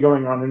actually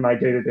going on in my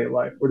day-to-day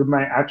life? What am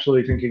I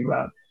actually thinking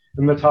about?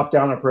 And the top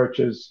down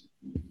approach is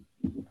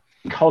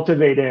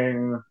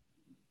cultivating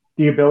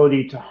the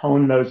ability to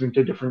hone those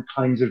into different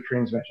kinds of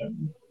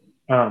transmission,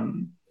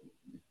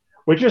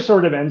 which just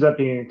sort of ends up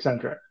being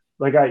eccentric.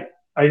 Like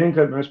I think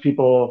that most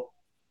people,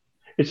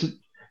 it's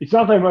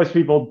not that most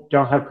people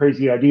don't have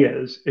crazy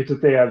ideas. It's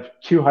that they have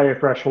too high a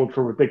threshold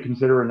for what they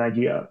consider an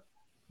idea.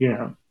 you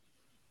know.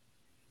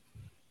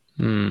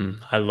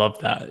 I love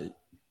that.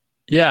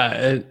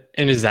 Yeah.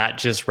 And is that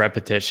just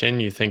repetition?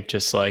 You think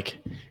just like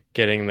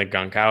getting the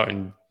gunk out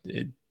and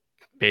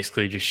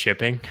basically just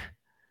shipping?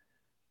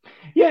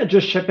 Yeah,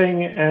 just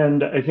shipping,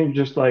 and I think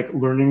just like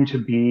learning to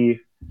be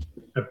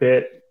a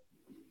bit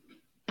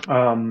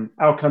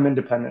outcome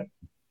independent.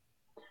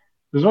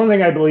 There's one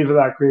thing I believe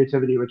about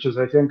creativity, which is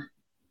I think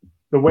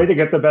the way to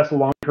get the best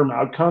long-term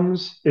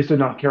outcomes is to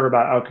not care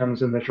about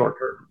outcomes in the short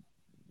term.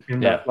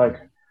 In Yeah. that, like,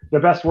 the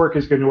best work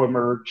is going to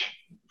emerge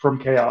from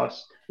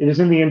chaos. It is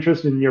in the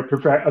interest in your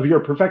of your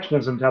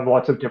perfectionism to have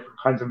lots of different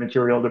kinds of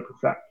material to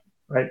perfect,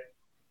 right?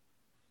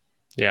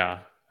 Yeah.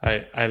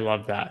 I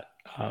love that.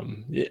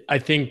 I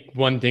think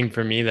one thing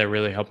for me that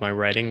really helped my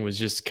writing was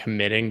just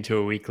committing to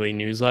a weekly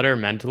newsletter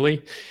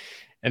mentally.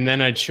 And then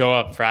I'd show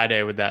up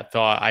Friday with that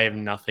thought, I have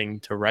nothing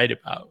to write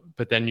about.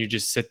 But then you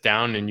just sit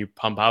down and you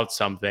pump out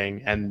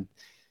something. And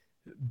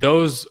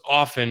those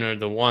often are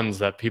the ones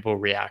that people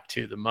react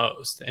to the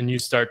most. And you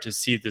start to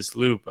see this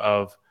loop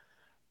of,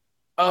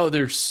 oh,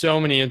 there's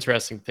so many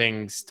interesting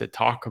things to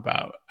talk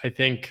about. I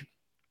think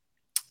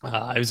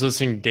I was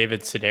listening to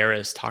David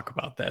Sedaris talk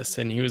about this,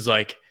 and he was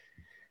like,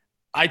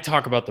 I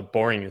talk about the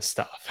boringest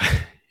stuff.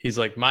 He's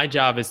like, my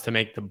job is to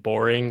make the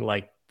boring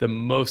like the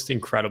most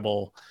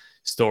incredible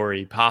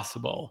story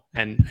possible.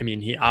 And I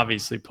mean, he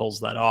obviously pulls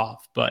that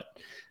off, but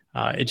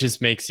it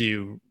just makes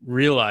you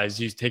realize,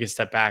 you take a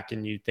step back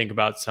and you think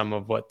about some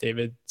of what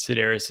David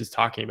Sedaris is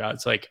talking about.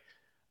 It's like,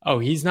 oh,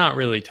 he's not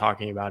really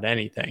talking about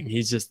anything.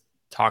 He's just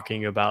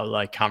talking about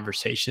like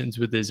conversations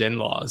with his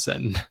in-laws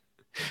and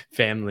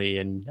family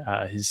and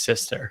his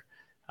sister.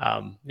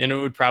 And it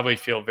would probably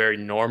feel very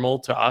normal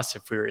to us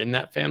if we were in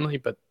that family,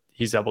 but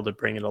he's able to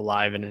bring it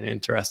alive in an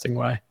interesting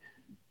way.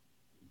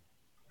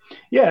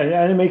 Yeah,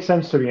 and it makes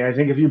sense to me. I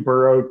think if you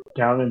burrow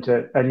down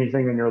into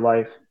anything in your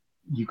life,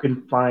 you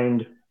can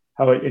find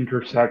how it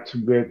intersects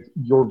with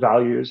your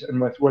values and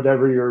with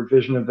whatever your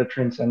vision of the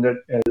transcendent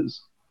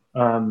is.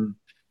 Um,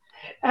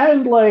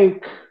 and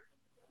like,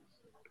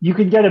 you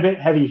can get a bit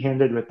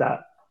heavy-handed with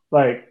that.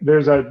 Like,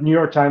 there's a New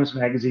York Times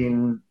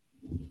Magazine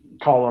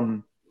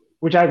column,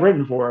 which I've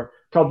written for,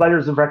 called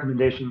Letters of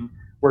Recommendation,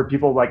 where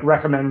people like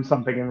recommend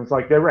something, and it's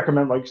like they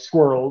recommend like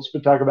squirrels,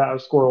 but talk about how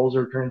squirrels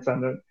are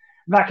transcendent.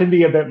 And that can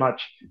be a bit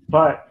much,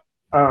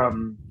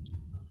 um,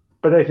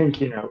 but I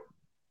think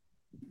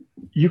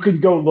you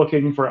could go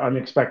looking for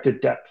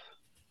unexpected depth.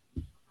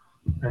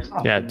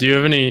 Yeah. Do you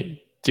have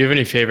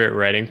any favorite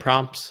writing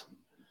prompts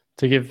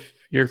to give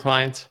your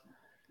clients?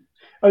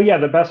 Oh yeah,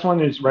 the best one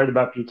is write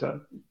about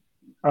pizza.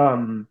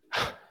 Um,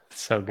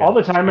 So good. all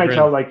the time I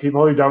tell like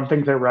people who don't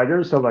think they're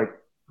writers to like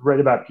write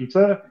about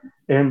pizza,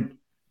 and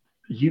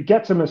you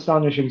get some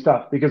astonishing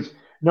stuff because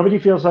nobody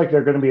feels like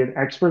they're going to be an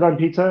expert on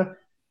pizza.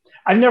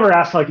 I've never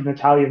asked like an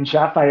Italian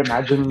chef. I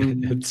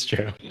imagine It's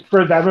true.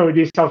 for them it would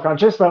be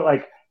self-conscious, but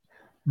like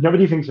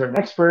nobody thinks they're an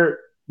expert.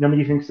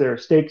 Nobody thinks there are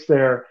stakes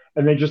there,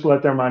 and they just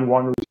let their mind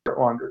wander where it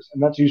wanders,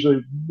 and that's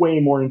usually way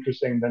more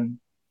interesting than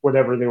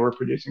whatever they were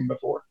producing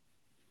before.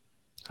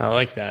 I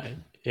like that.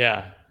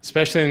 Yeah.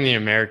 Especially in the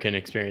American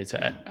experience.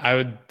 I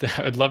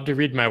would love to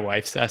read my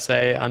wife's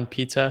essay on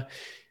pizza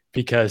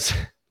because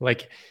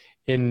like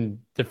in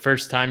the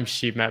first time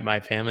she met my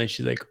family,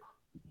 she's like,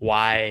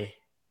 why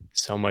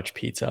so much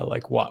pizza?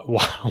 Like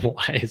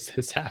why is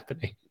this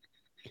happening?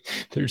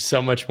 There's so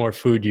much more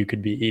food you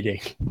could be eating.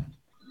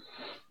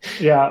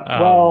 Yeah,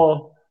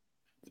 Um,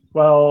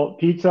 well,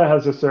 pizza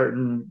has a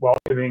certain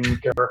welcoming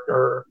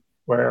character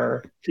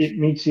where it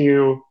meets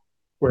you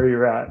where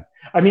you're at.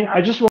 I mean,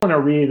 I just want to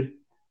read,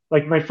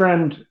 like my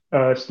friend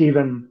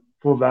Stephen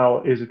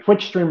Flavel is a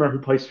Twitch streamer who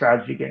plays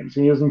strategy games,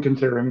 and he doesn't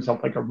consider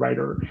himself like a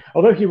writer,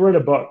 although he wrote a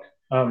book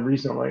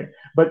recently.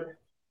 But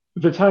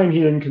at the time, he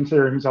didn't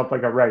consider himself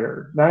like a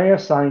writer. Now I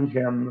assigned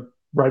him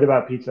write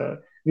about pizza.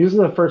 These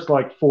are the first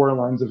like 4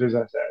 lines of his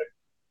essay.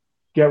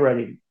 Get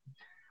ready.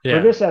 For yeah.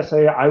 this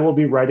essay, I will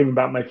be writing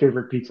about my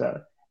favorite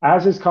pizza.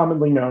 As is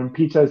commonly known,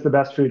 pizza is the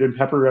best food and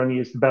pepperoni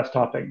is the best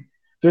topping.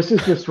 This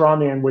is the straw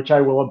man which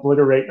I will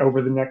obliterate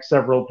over the next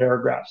several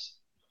paragraphs.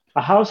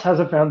 A house has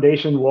a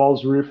foundation,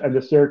 walls, roof, and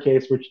a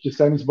staircase which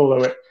descends below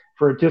it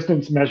for a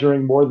distance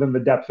measuring more than the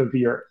depth of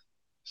the earth.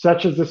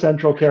 Such is the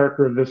central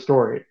character of this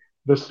story,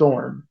 the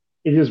storm.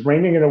 It is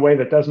raining in a way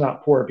that does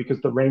not pour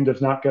because the rain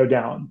does not go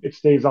down. It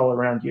stays all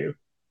around you.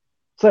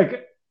 It's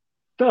like,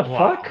 the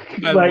Wow. fuck?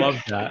 I Like,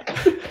 love that.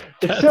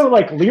 it's That's so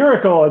like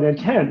lyrical and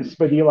intense,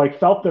 but he like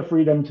felt the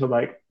freedom to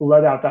like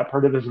let out that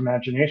part of his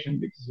imagination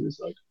because he was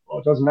like, well,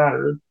 it doesn't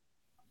matter.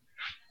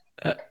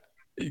 uh,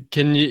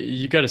 can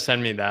you got to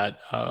send me that.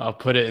 I'll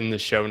put it in the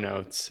show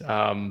notes.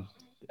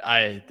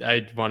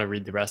 I want to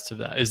read the rest of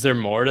that. Is there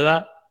more to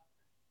that?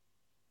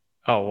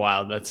 Oh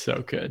wow, that's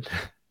so good.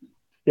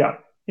 Yeah,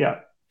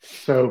 yeah.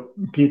 So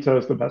pizza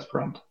is the best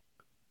prompt.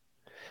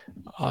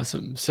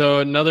 Awesome. So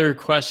another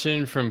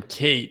question from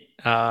Kate.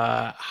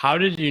 How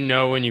did you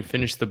know when you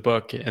finished the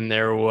book and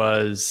there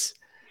was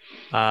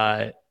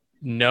uh,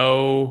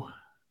 no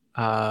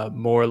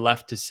more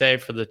left to say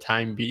for the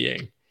time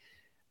being?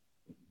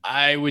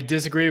 I would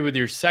disagree with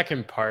your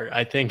second part.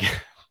 I think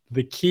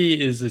the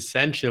key is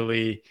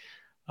essentially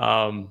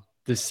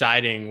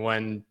deciding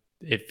when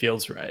it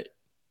feels right,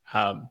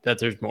 that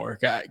there's more.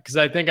 Because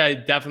I think I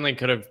definitely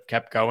could have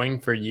kept going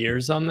for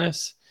years on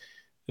this.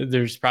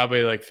 There's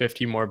probably like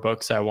 50 more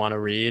books I want to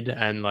read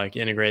and like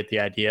integrate the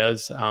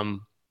ideas.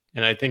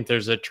 And I think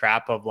there's a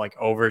trap of like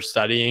over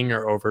studying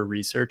or over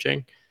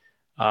researching.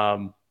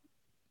 Um,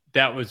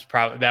 that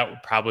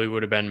probably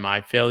would have been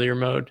my failure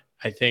mode.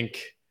 I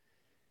think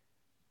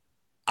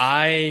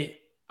I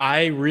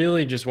I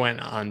really just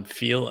went on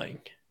feeling.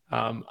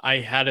 I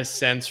had a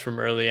sense from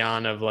early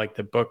on of like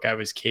the book I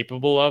was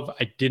capable of.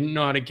 I didn't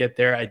know how to get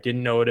there. I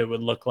didn't know what it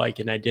would look like,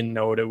 and I didn't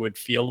know what it would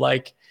feel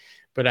like.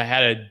 But I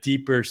had a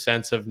deeper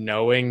sense of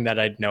knowing that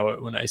I'd know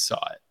it when I saw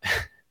it.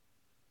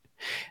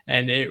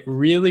 And it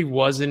really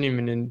wasn't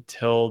even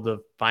until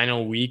the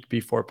final week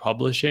before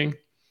publishing.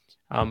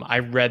 I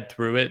read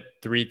through it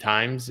 3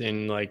 times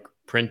in like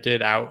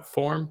printed out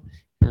form,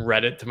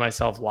 read it to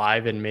myself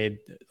live, and made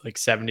like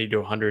 70 to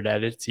 100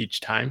 edits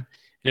each time.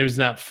 And it was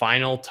that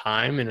final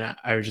time, and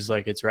I was just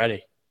like, it's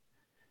ready.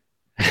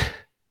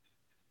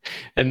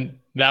 And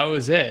that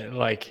was it.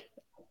 Like,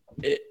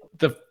 it,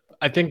 the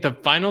I think the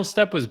final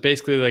step was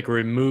basically like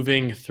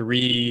removing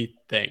 3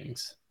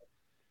 things.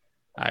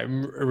 I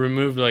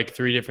removed like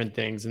 3 different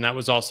things, and that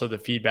was also the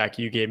feedback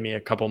you gave me a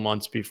couple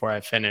months before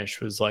I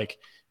finished. Was like,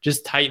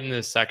 just tighten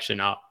this section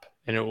up,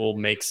 and it will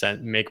make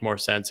more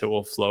sense. It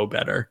will flow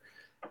better.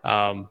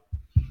 Um,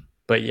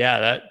 but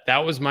yeah,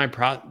 that was my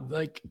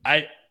like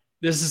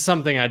this is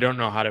something I don't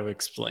know how to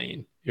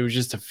explain. It was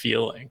just a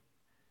feeling.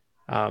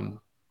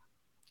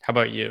 How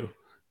about you?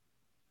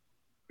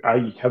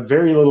 I have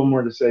very little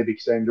more to say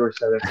because I endorse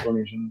that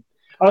explanation.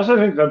 I also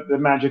think that the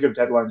magic of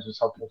deadlines was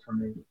helpful for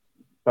me.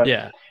 But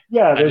Yeah,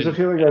 yeah, I there's a didn't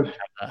feeling of have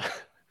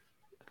that.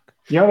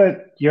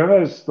 you know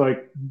those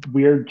like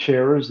weird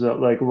chairs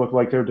that like look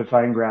like they're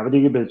defying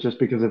gravity, but it's just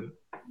because of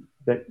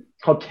that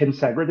it's called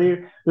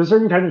tensegrity. There's a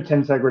certain kind of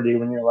tensegrity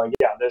when you're like,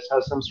 yeah, this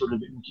has some sort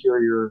of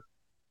interior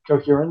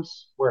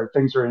coherence where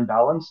things are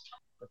imbalanced.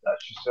 But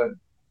that's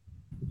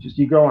just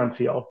you go on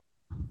feel.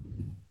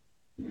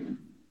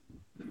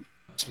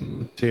 So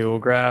we'll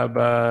grab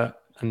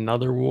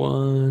another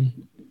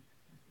one.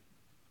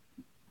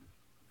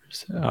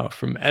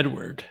 From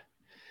Edward.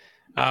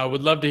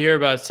 Would love to hear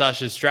about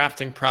Sasha's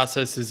drafting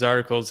process. His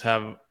articles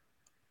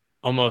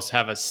almost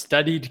have a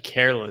studied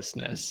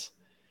carelessness,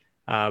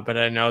 but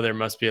I know there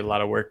must be a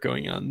lot of work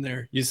going on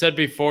there. You said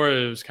before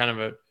it was kind of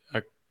a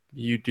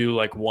you do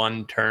like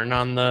one turn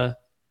on the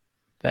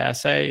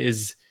essay.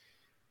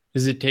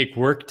 Does it take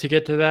work to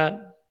get to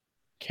that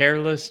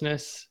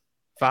carelessness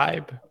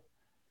vibe?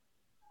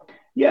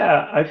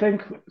 Yeah, I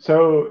think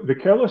so. The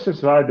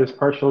carelessness vibe is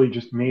partially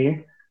just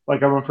me.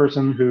 Like I'm a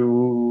person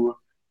who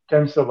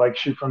tends to like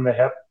shoot from the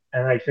hip,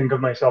 and I think of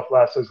myself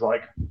less as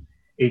like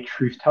a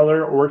truth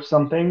teller or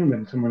something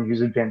than someone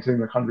who's advancing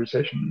the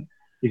conversation.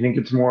 You think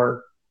it's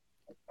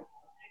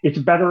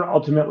better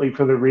ultimately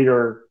for the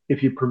reader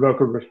if you provoke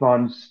a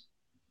response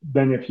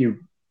than if you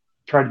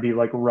try to be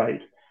like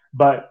right.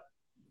 But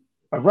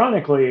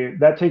ironically,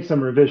 that takes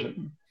some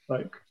revision.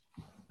 Like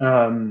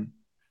um,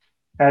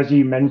 as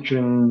you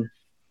mentioned,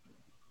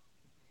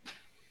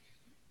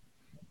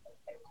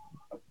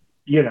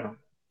 you know,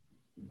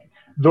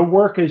 the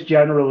work is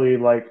generally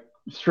like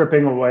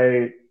stripping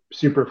away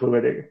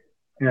superfluity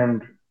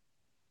and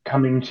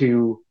coming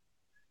to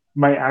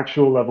my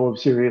actual level of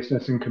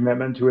seriousness and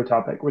commitment to a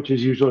topic, which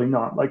is usually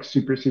not like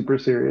super, super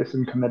serious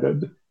and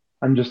committed.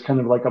 I'm just kind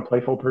of like a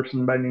playful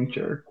person by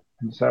nature.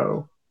 And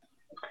so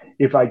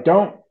if I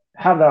don't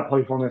have that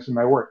playfulness in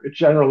my work, it's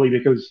generally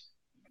because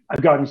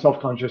I've gotten self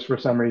conscious for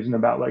some reason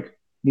about like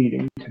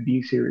needing to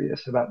be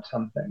serious about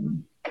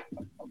something.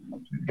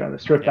 I've got to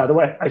strip Yeah. that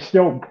away. I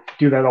still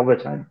do that all the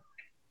time.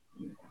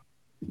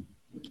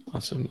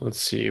 Awesome. Let's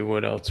see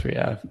what else we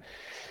have.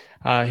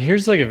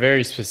 Here's like a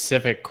very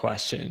specific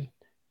question.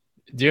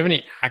 Do you have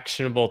any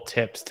actionable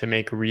tips to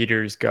make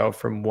readers go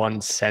from one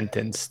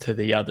sentence to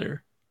the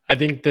other? I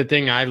think the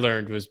thing I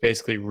learned was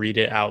basically read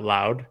it out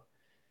loud.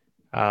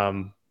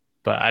 Um,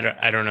 but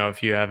I don't know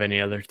if you have any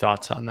other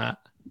thoughts on that.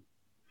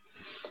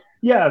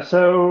 Yeah,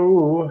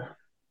 so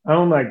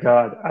oh my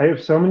God, I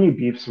have so many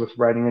beefs with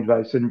writing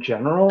advice in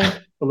general.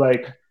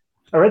 Like,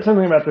 I read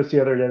something about this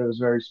the other day that was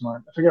very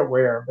smart. I forget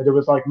where, but it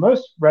was like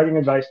most writing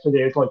advice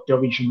today is like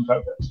deletion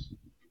focused.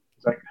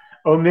 It's like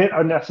omit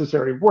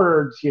unnecessary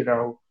words.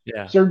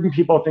 Yeah. Certain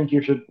people think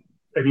you should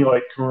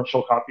emulate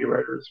commercial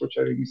copywriters, which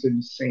I think is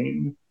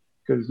insane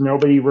because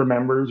nobody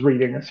remembers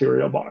reading a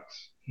cereal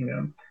box.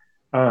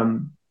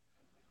 Um,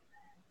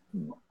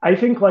 I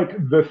think like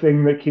the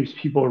thing that keeps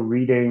people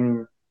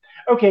reading.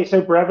 Okay,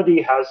 so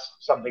brevity has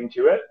something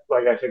to it.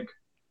 Like I think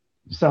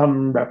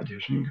some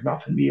repetition can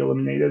often be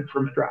eliminated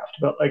from a draft,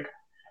 but like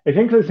I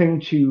think the thing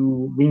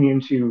to lean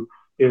into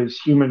is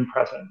human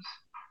presence.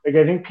 Like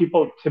I think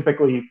people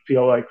typically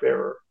feel like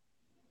they're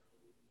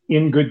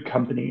in good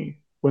company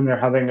when they're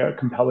having a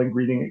compelling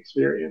reading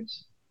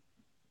experience.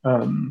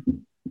 Um,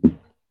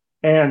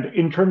 and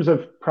in terms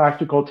of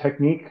practical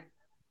technique,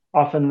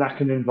 often that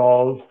can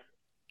involve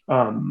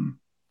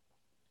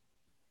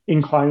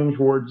inclining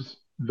towards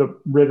the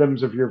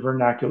rhythms of your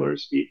vernacular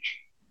speech.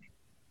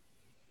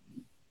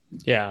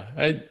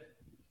 Yeah.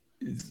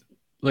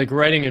 Like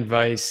writing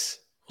advice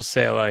will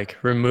say like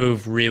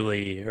remove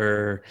really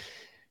or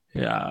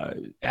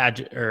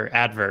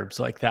adverbs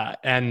like that.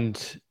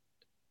 And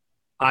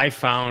I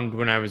found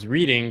when I was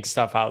reading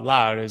stuff out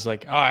loud, it was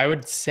like, oh, I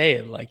would say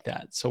it like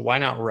that. So why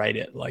not write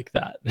it like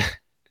that?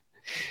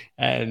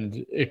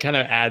 And it kind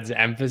of adds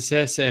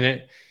emphasis,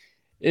 and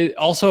it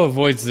also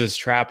avoids this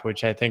trap,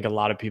 which I think a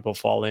lot of people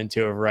fall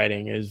into of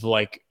writing, is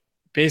like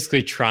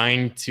basically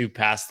trying to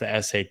pass the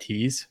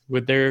SATs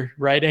with their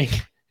writing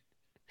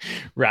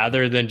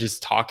rather than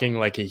just talking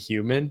like a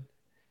human.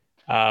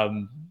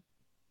 Um,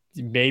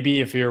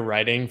 Maybe if you're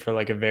writing for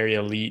like a very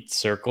elite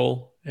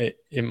circle,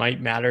 it might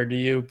matter to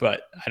you,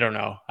 but I don't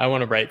know. I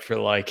want to write for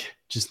like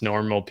just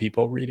normal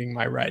people reading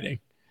my writing.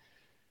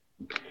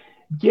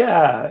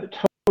 Yeah,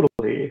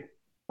 totally.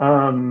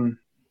 Um,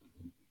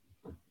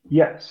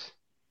 yes.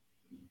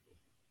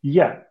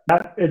 Yeah,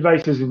 that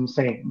advice is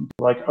insane.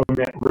 Like,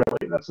 omit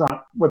really. That's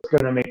not what's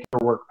going to make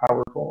your work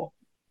powerful.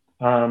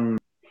 Um,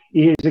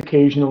 it is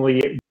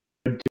occasionally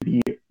good to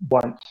be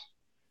blunt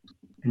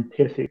and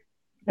pithy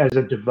as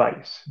a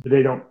device, but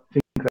I don't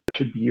think that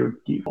should be your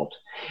default.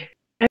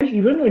 And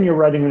even when you're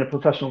writing in a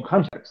professional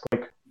context,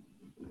 like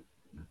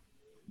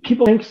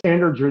people think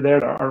standards are there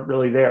that aren't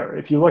really there.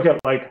 If you look at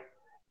like,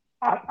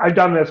 I've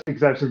done this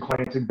because I have some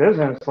clients in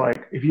business.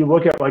 Like, if you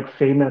look at like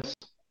famous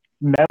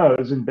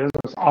memos in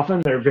business,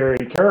 often they're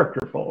very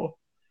characterful.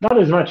 Not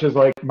as much as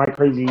like my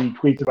crazy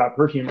tweets about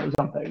perfume or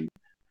something,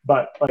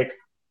 but like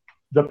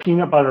the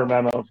peanut butter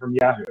memo from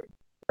Yahoo,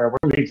 where one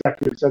of the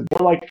executives said,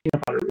 "We're like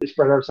peanut butter; we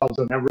spread ourselves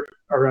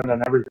around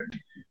on everything."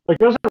 Like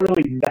those are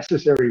really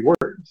necessary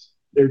words.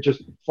 They're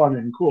just fun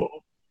and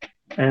cool.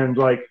 And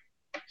like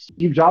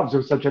Steve Jobs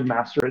was such a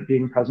master at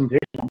being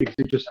presentational because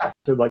he just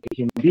acted like a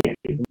human being,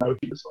 even though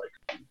he was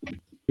like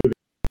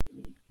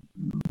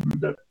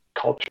the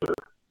culture,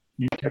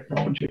 new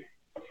technology.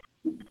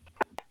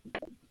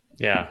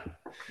 Yeah,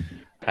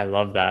 I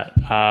love that.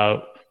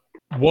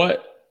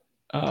 What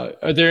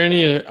are there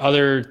any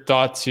other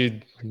thoughts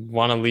you'd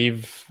want to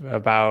leave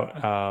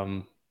about,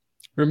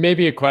 or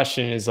maybe a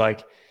question is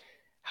like,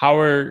 how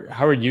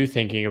are you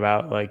thinking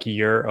about like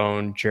your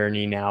own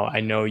journey now? I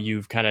know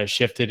you've kind of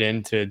shifted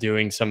into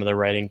doing some of the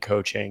writing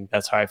coaching.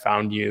 That's how I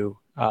found you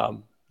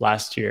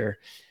last year.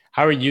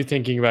 How are you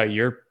thinking about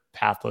your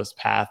pathless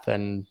path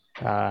and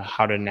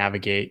how to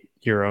navigate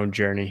your own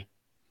journey?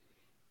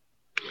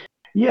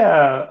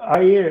 Yeah,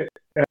 I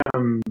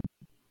am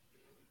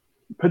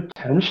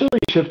potentially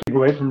shifting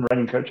away from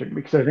writing coaching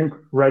because I think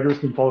writers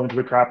can fall into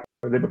the trap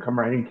where they become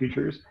writing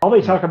teachers. All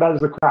they talk about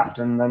is the craft,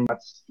 and then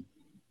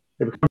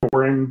they become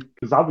boring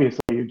because obviously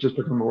it just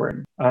become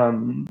boring.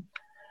 I'm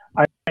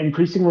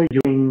increasingly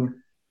doing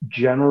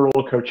general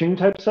coaching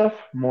type stuff,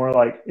 more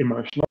like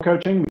emotional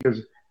coaching,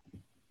 because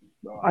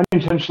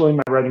unintentionally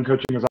my writing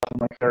coaching is often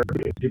like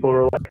therapy. People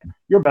are like,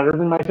 "You're better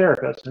than my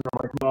therapist," and I'm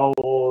like,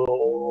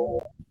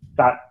 "Well,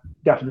 that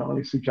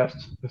definitely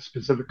suggests a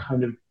specific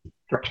kind of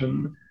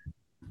direction."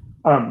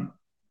 Um,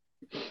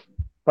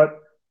 but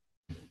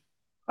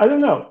I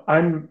don't know.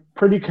 I'm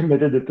pretty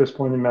committed at this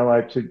point in my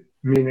life to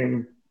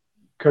meaning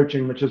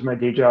coaching, which is my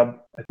day job,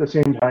 at the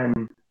same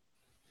time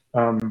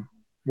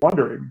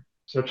wandering,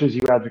 such as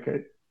you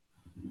advocate.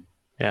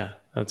 Yeah,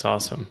 that's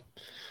awesome.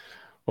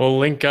 We'll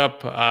link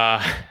up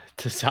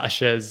to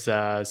Sasha's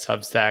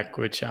Substack,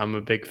 which I'm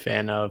a big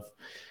fan of.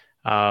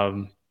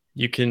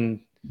 You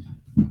can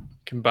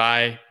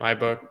buy my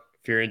book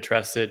if you're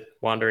interested,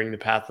 Wandering the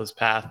Pathless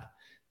Path.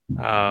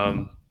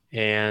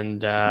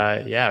 And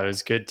yeah, it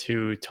was good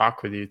to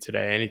talk with you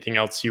today. Anything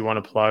else you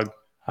want to plug,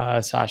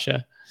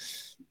 Sasha?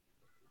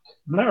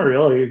 Not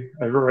really.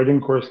 I have a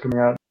writing course coming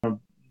out in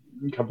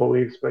a couple of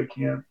weeks, but I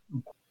can't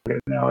plug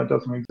it now. It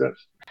doesn't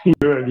exist.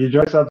 You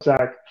join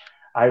Substack,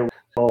 I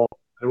will.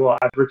 I will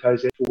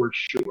advertise it for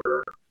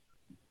sure.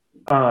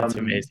 That's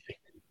amazing.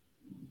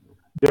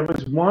 There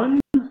was one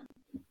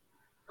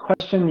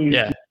question you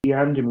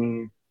DM'd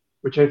me,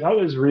 which I thought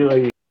was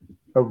really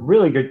a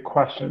really good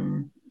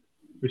question,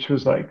 which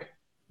was like,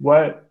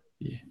 what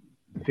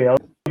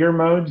failure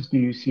modes do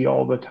you see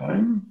all the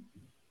time?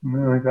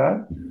 Something like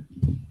that.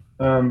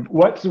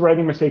 What's the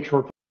writing mistake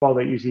shortfall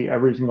that you see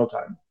every single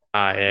time?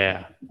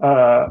 Yeah.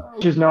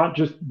 Which is not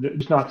just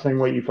not saying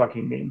what you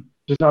fucking mean,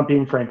 just not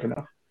being frank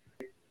enough.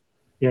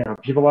 You know,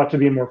 people ought to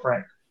be more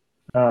frank.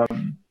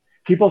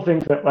 People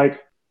think that like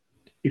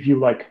if you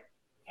like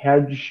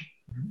hedge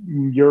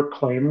your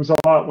claims a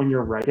lot when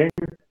you're writing,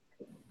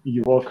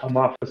 you will come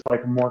off as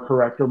like more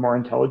correct or more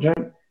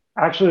intelligent.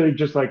 Actually,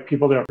 just like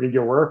people don't read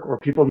your work, or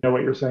people know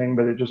what you're saying,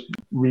 but it just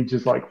reads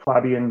as like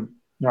flabby and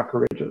not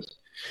courageous.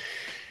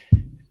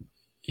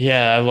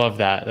 Yeah, I love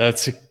that.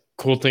 That's a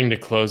cool thing to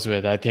close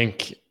with. I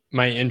think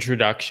my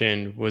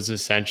introduction was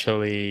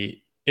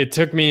essentially, it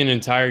took me an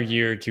entire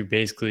year to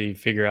basically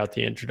figure out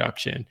the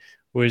introduction,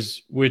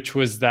 which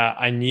was that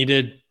I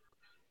needed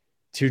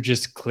to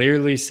just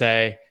clearly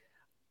say,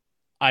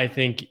 I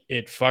think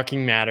it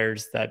fucking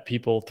matters that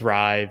people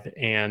thrive,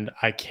 and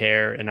I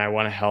care and I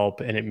want to help,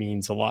 and it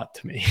means a lot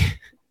to me.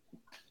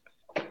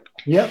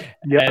 Yep.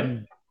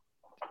 And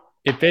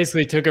it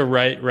basically took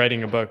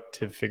writing a book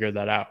to figure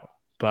that out.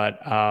 But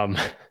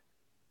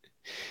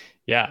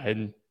yeah,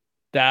 and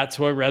that's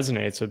what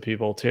resonates with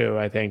people too.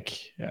 I think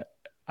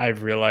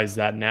I've realized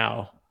that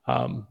now.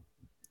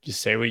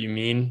 Just say what you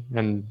mean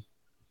and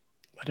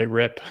let it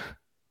rip.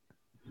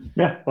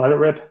 Yeah, let it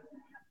rip.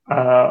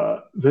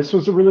 This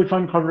was a really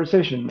fun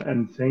conversation,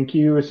 and thank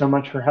you so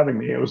much for having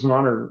me. It was an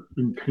honor.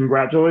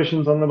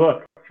 Congratulations on the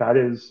book.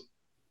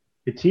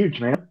 It's huge,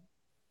 man.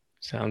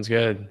 Sounds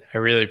good. I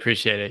really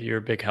appreciate it. You're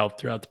a big help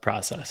throughout the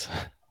process.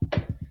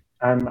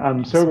 I'm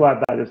awesome. So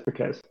glad that is the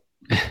case.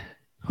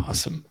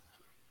 Awesome.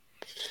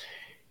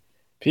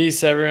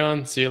 Peace,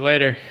 everyone. See you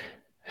later.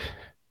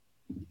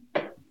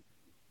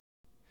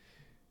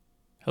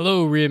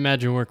 Hello,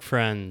 Reimagine Work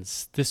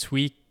friends. This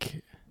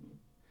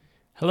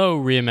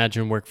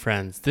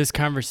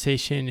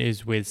conversation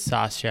is with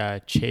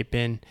Sasha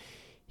Chapin.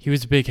 He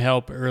was a big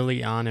help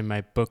early on in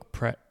my book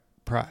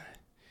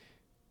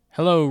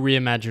Hello,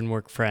 Reimagine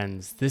Work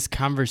friends. This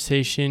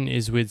conversation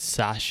is with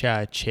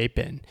Sasha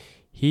Chapin.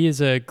 He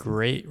is a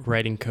great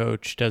writing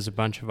coach, does a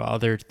bunch of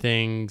other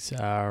things,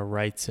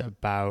 writes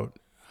about...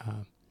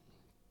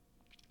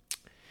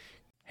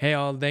 Hey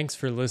all, thanks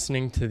for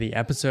listening to the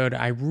episode.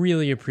 I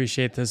really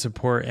appreciate the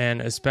support and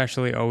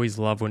especially always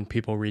love when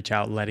people reach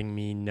out letting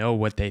me know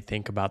what they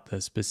think about the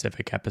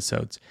specific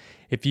episodes.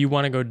 If you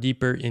want to go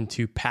deeper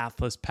into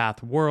Pathless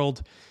Path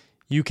world,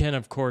 you can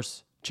of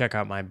course check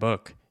out my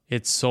book.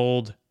 It's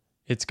sold.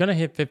 It's going to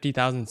hit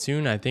 50,000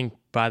 soon. I think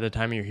by the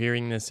time you're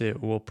hearing this, it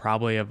will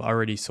probably have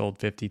already sold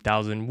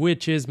 50,000,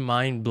 which is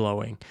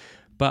mind-blowing.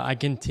 But I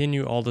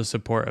continue all the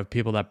support of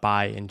people that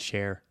buy and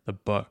share the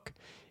book.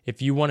 If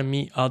you want to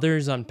meet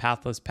others on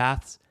Pathless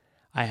Paths,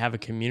 I have a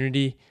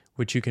community,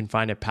 which you can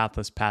find at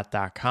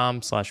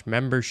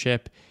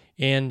pathlesspath.com/membership.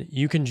 And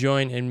you can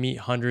join and meet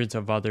hundreds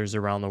of others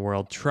around the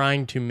world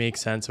trying to make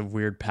sense of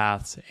weird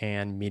paths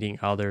and meeting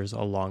others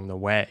along the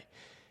way.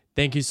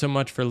 Thank you so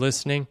much for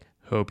listening.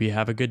 Hope you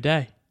have a good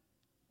day.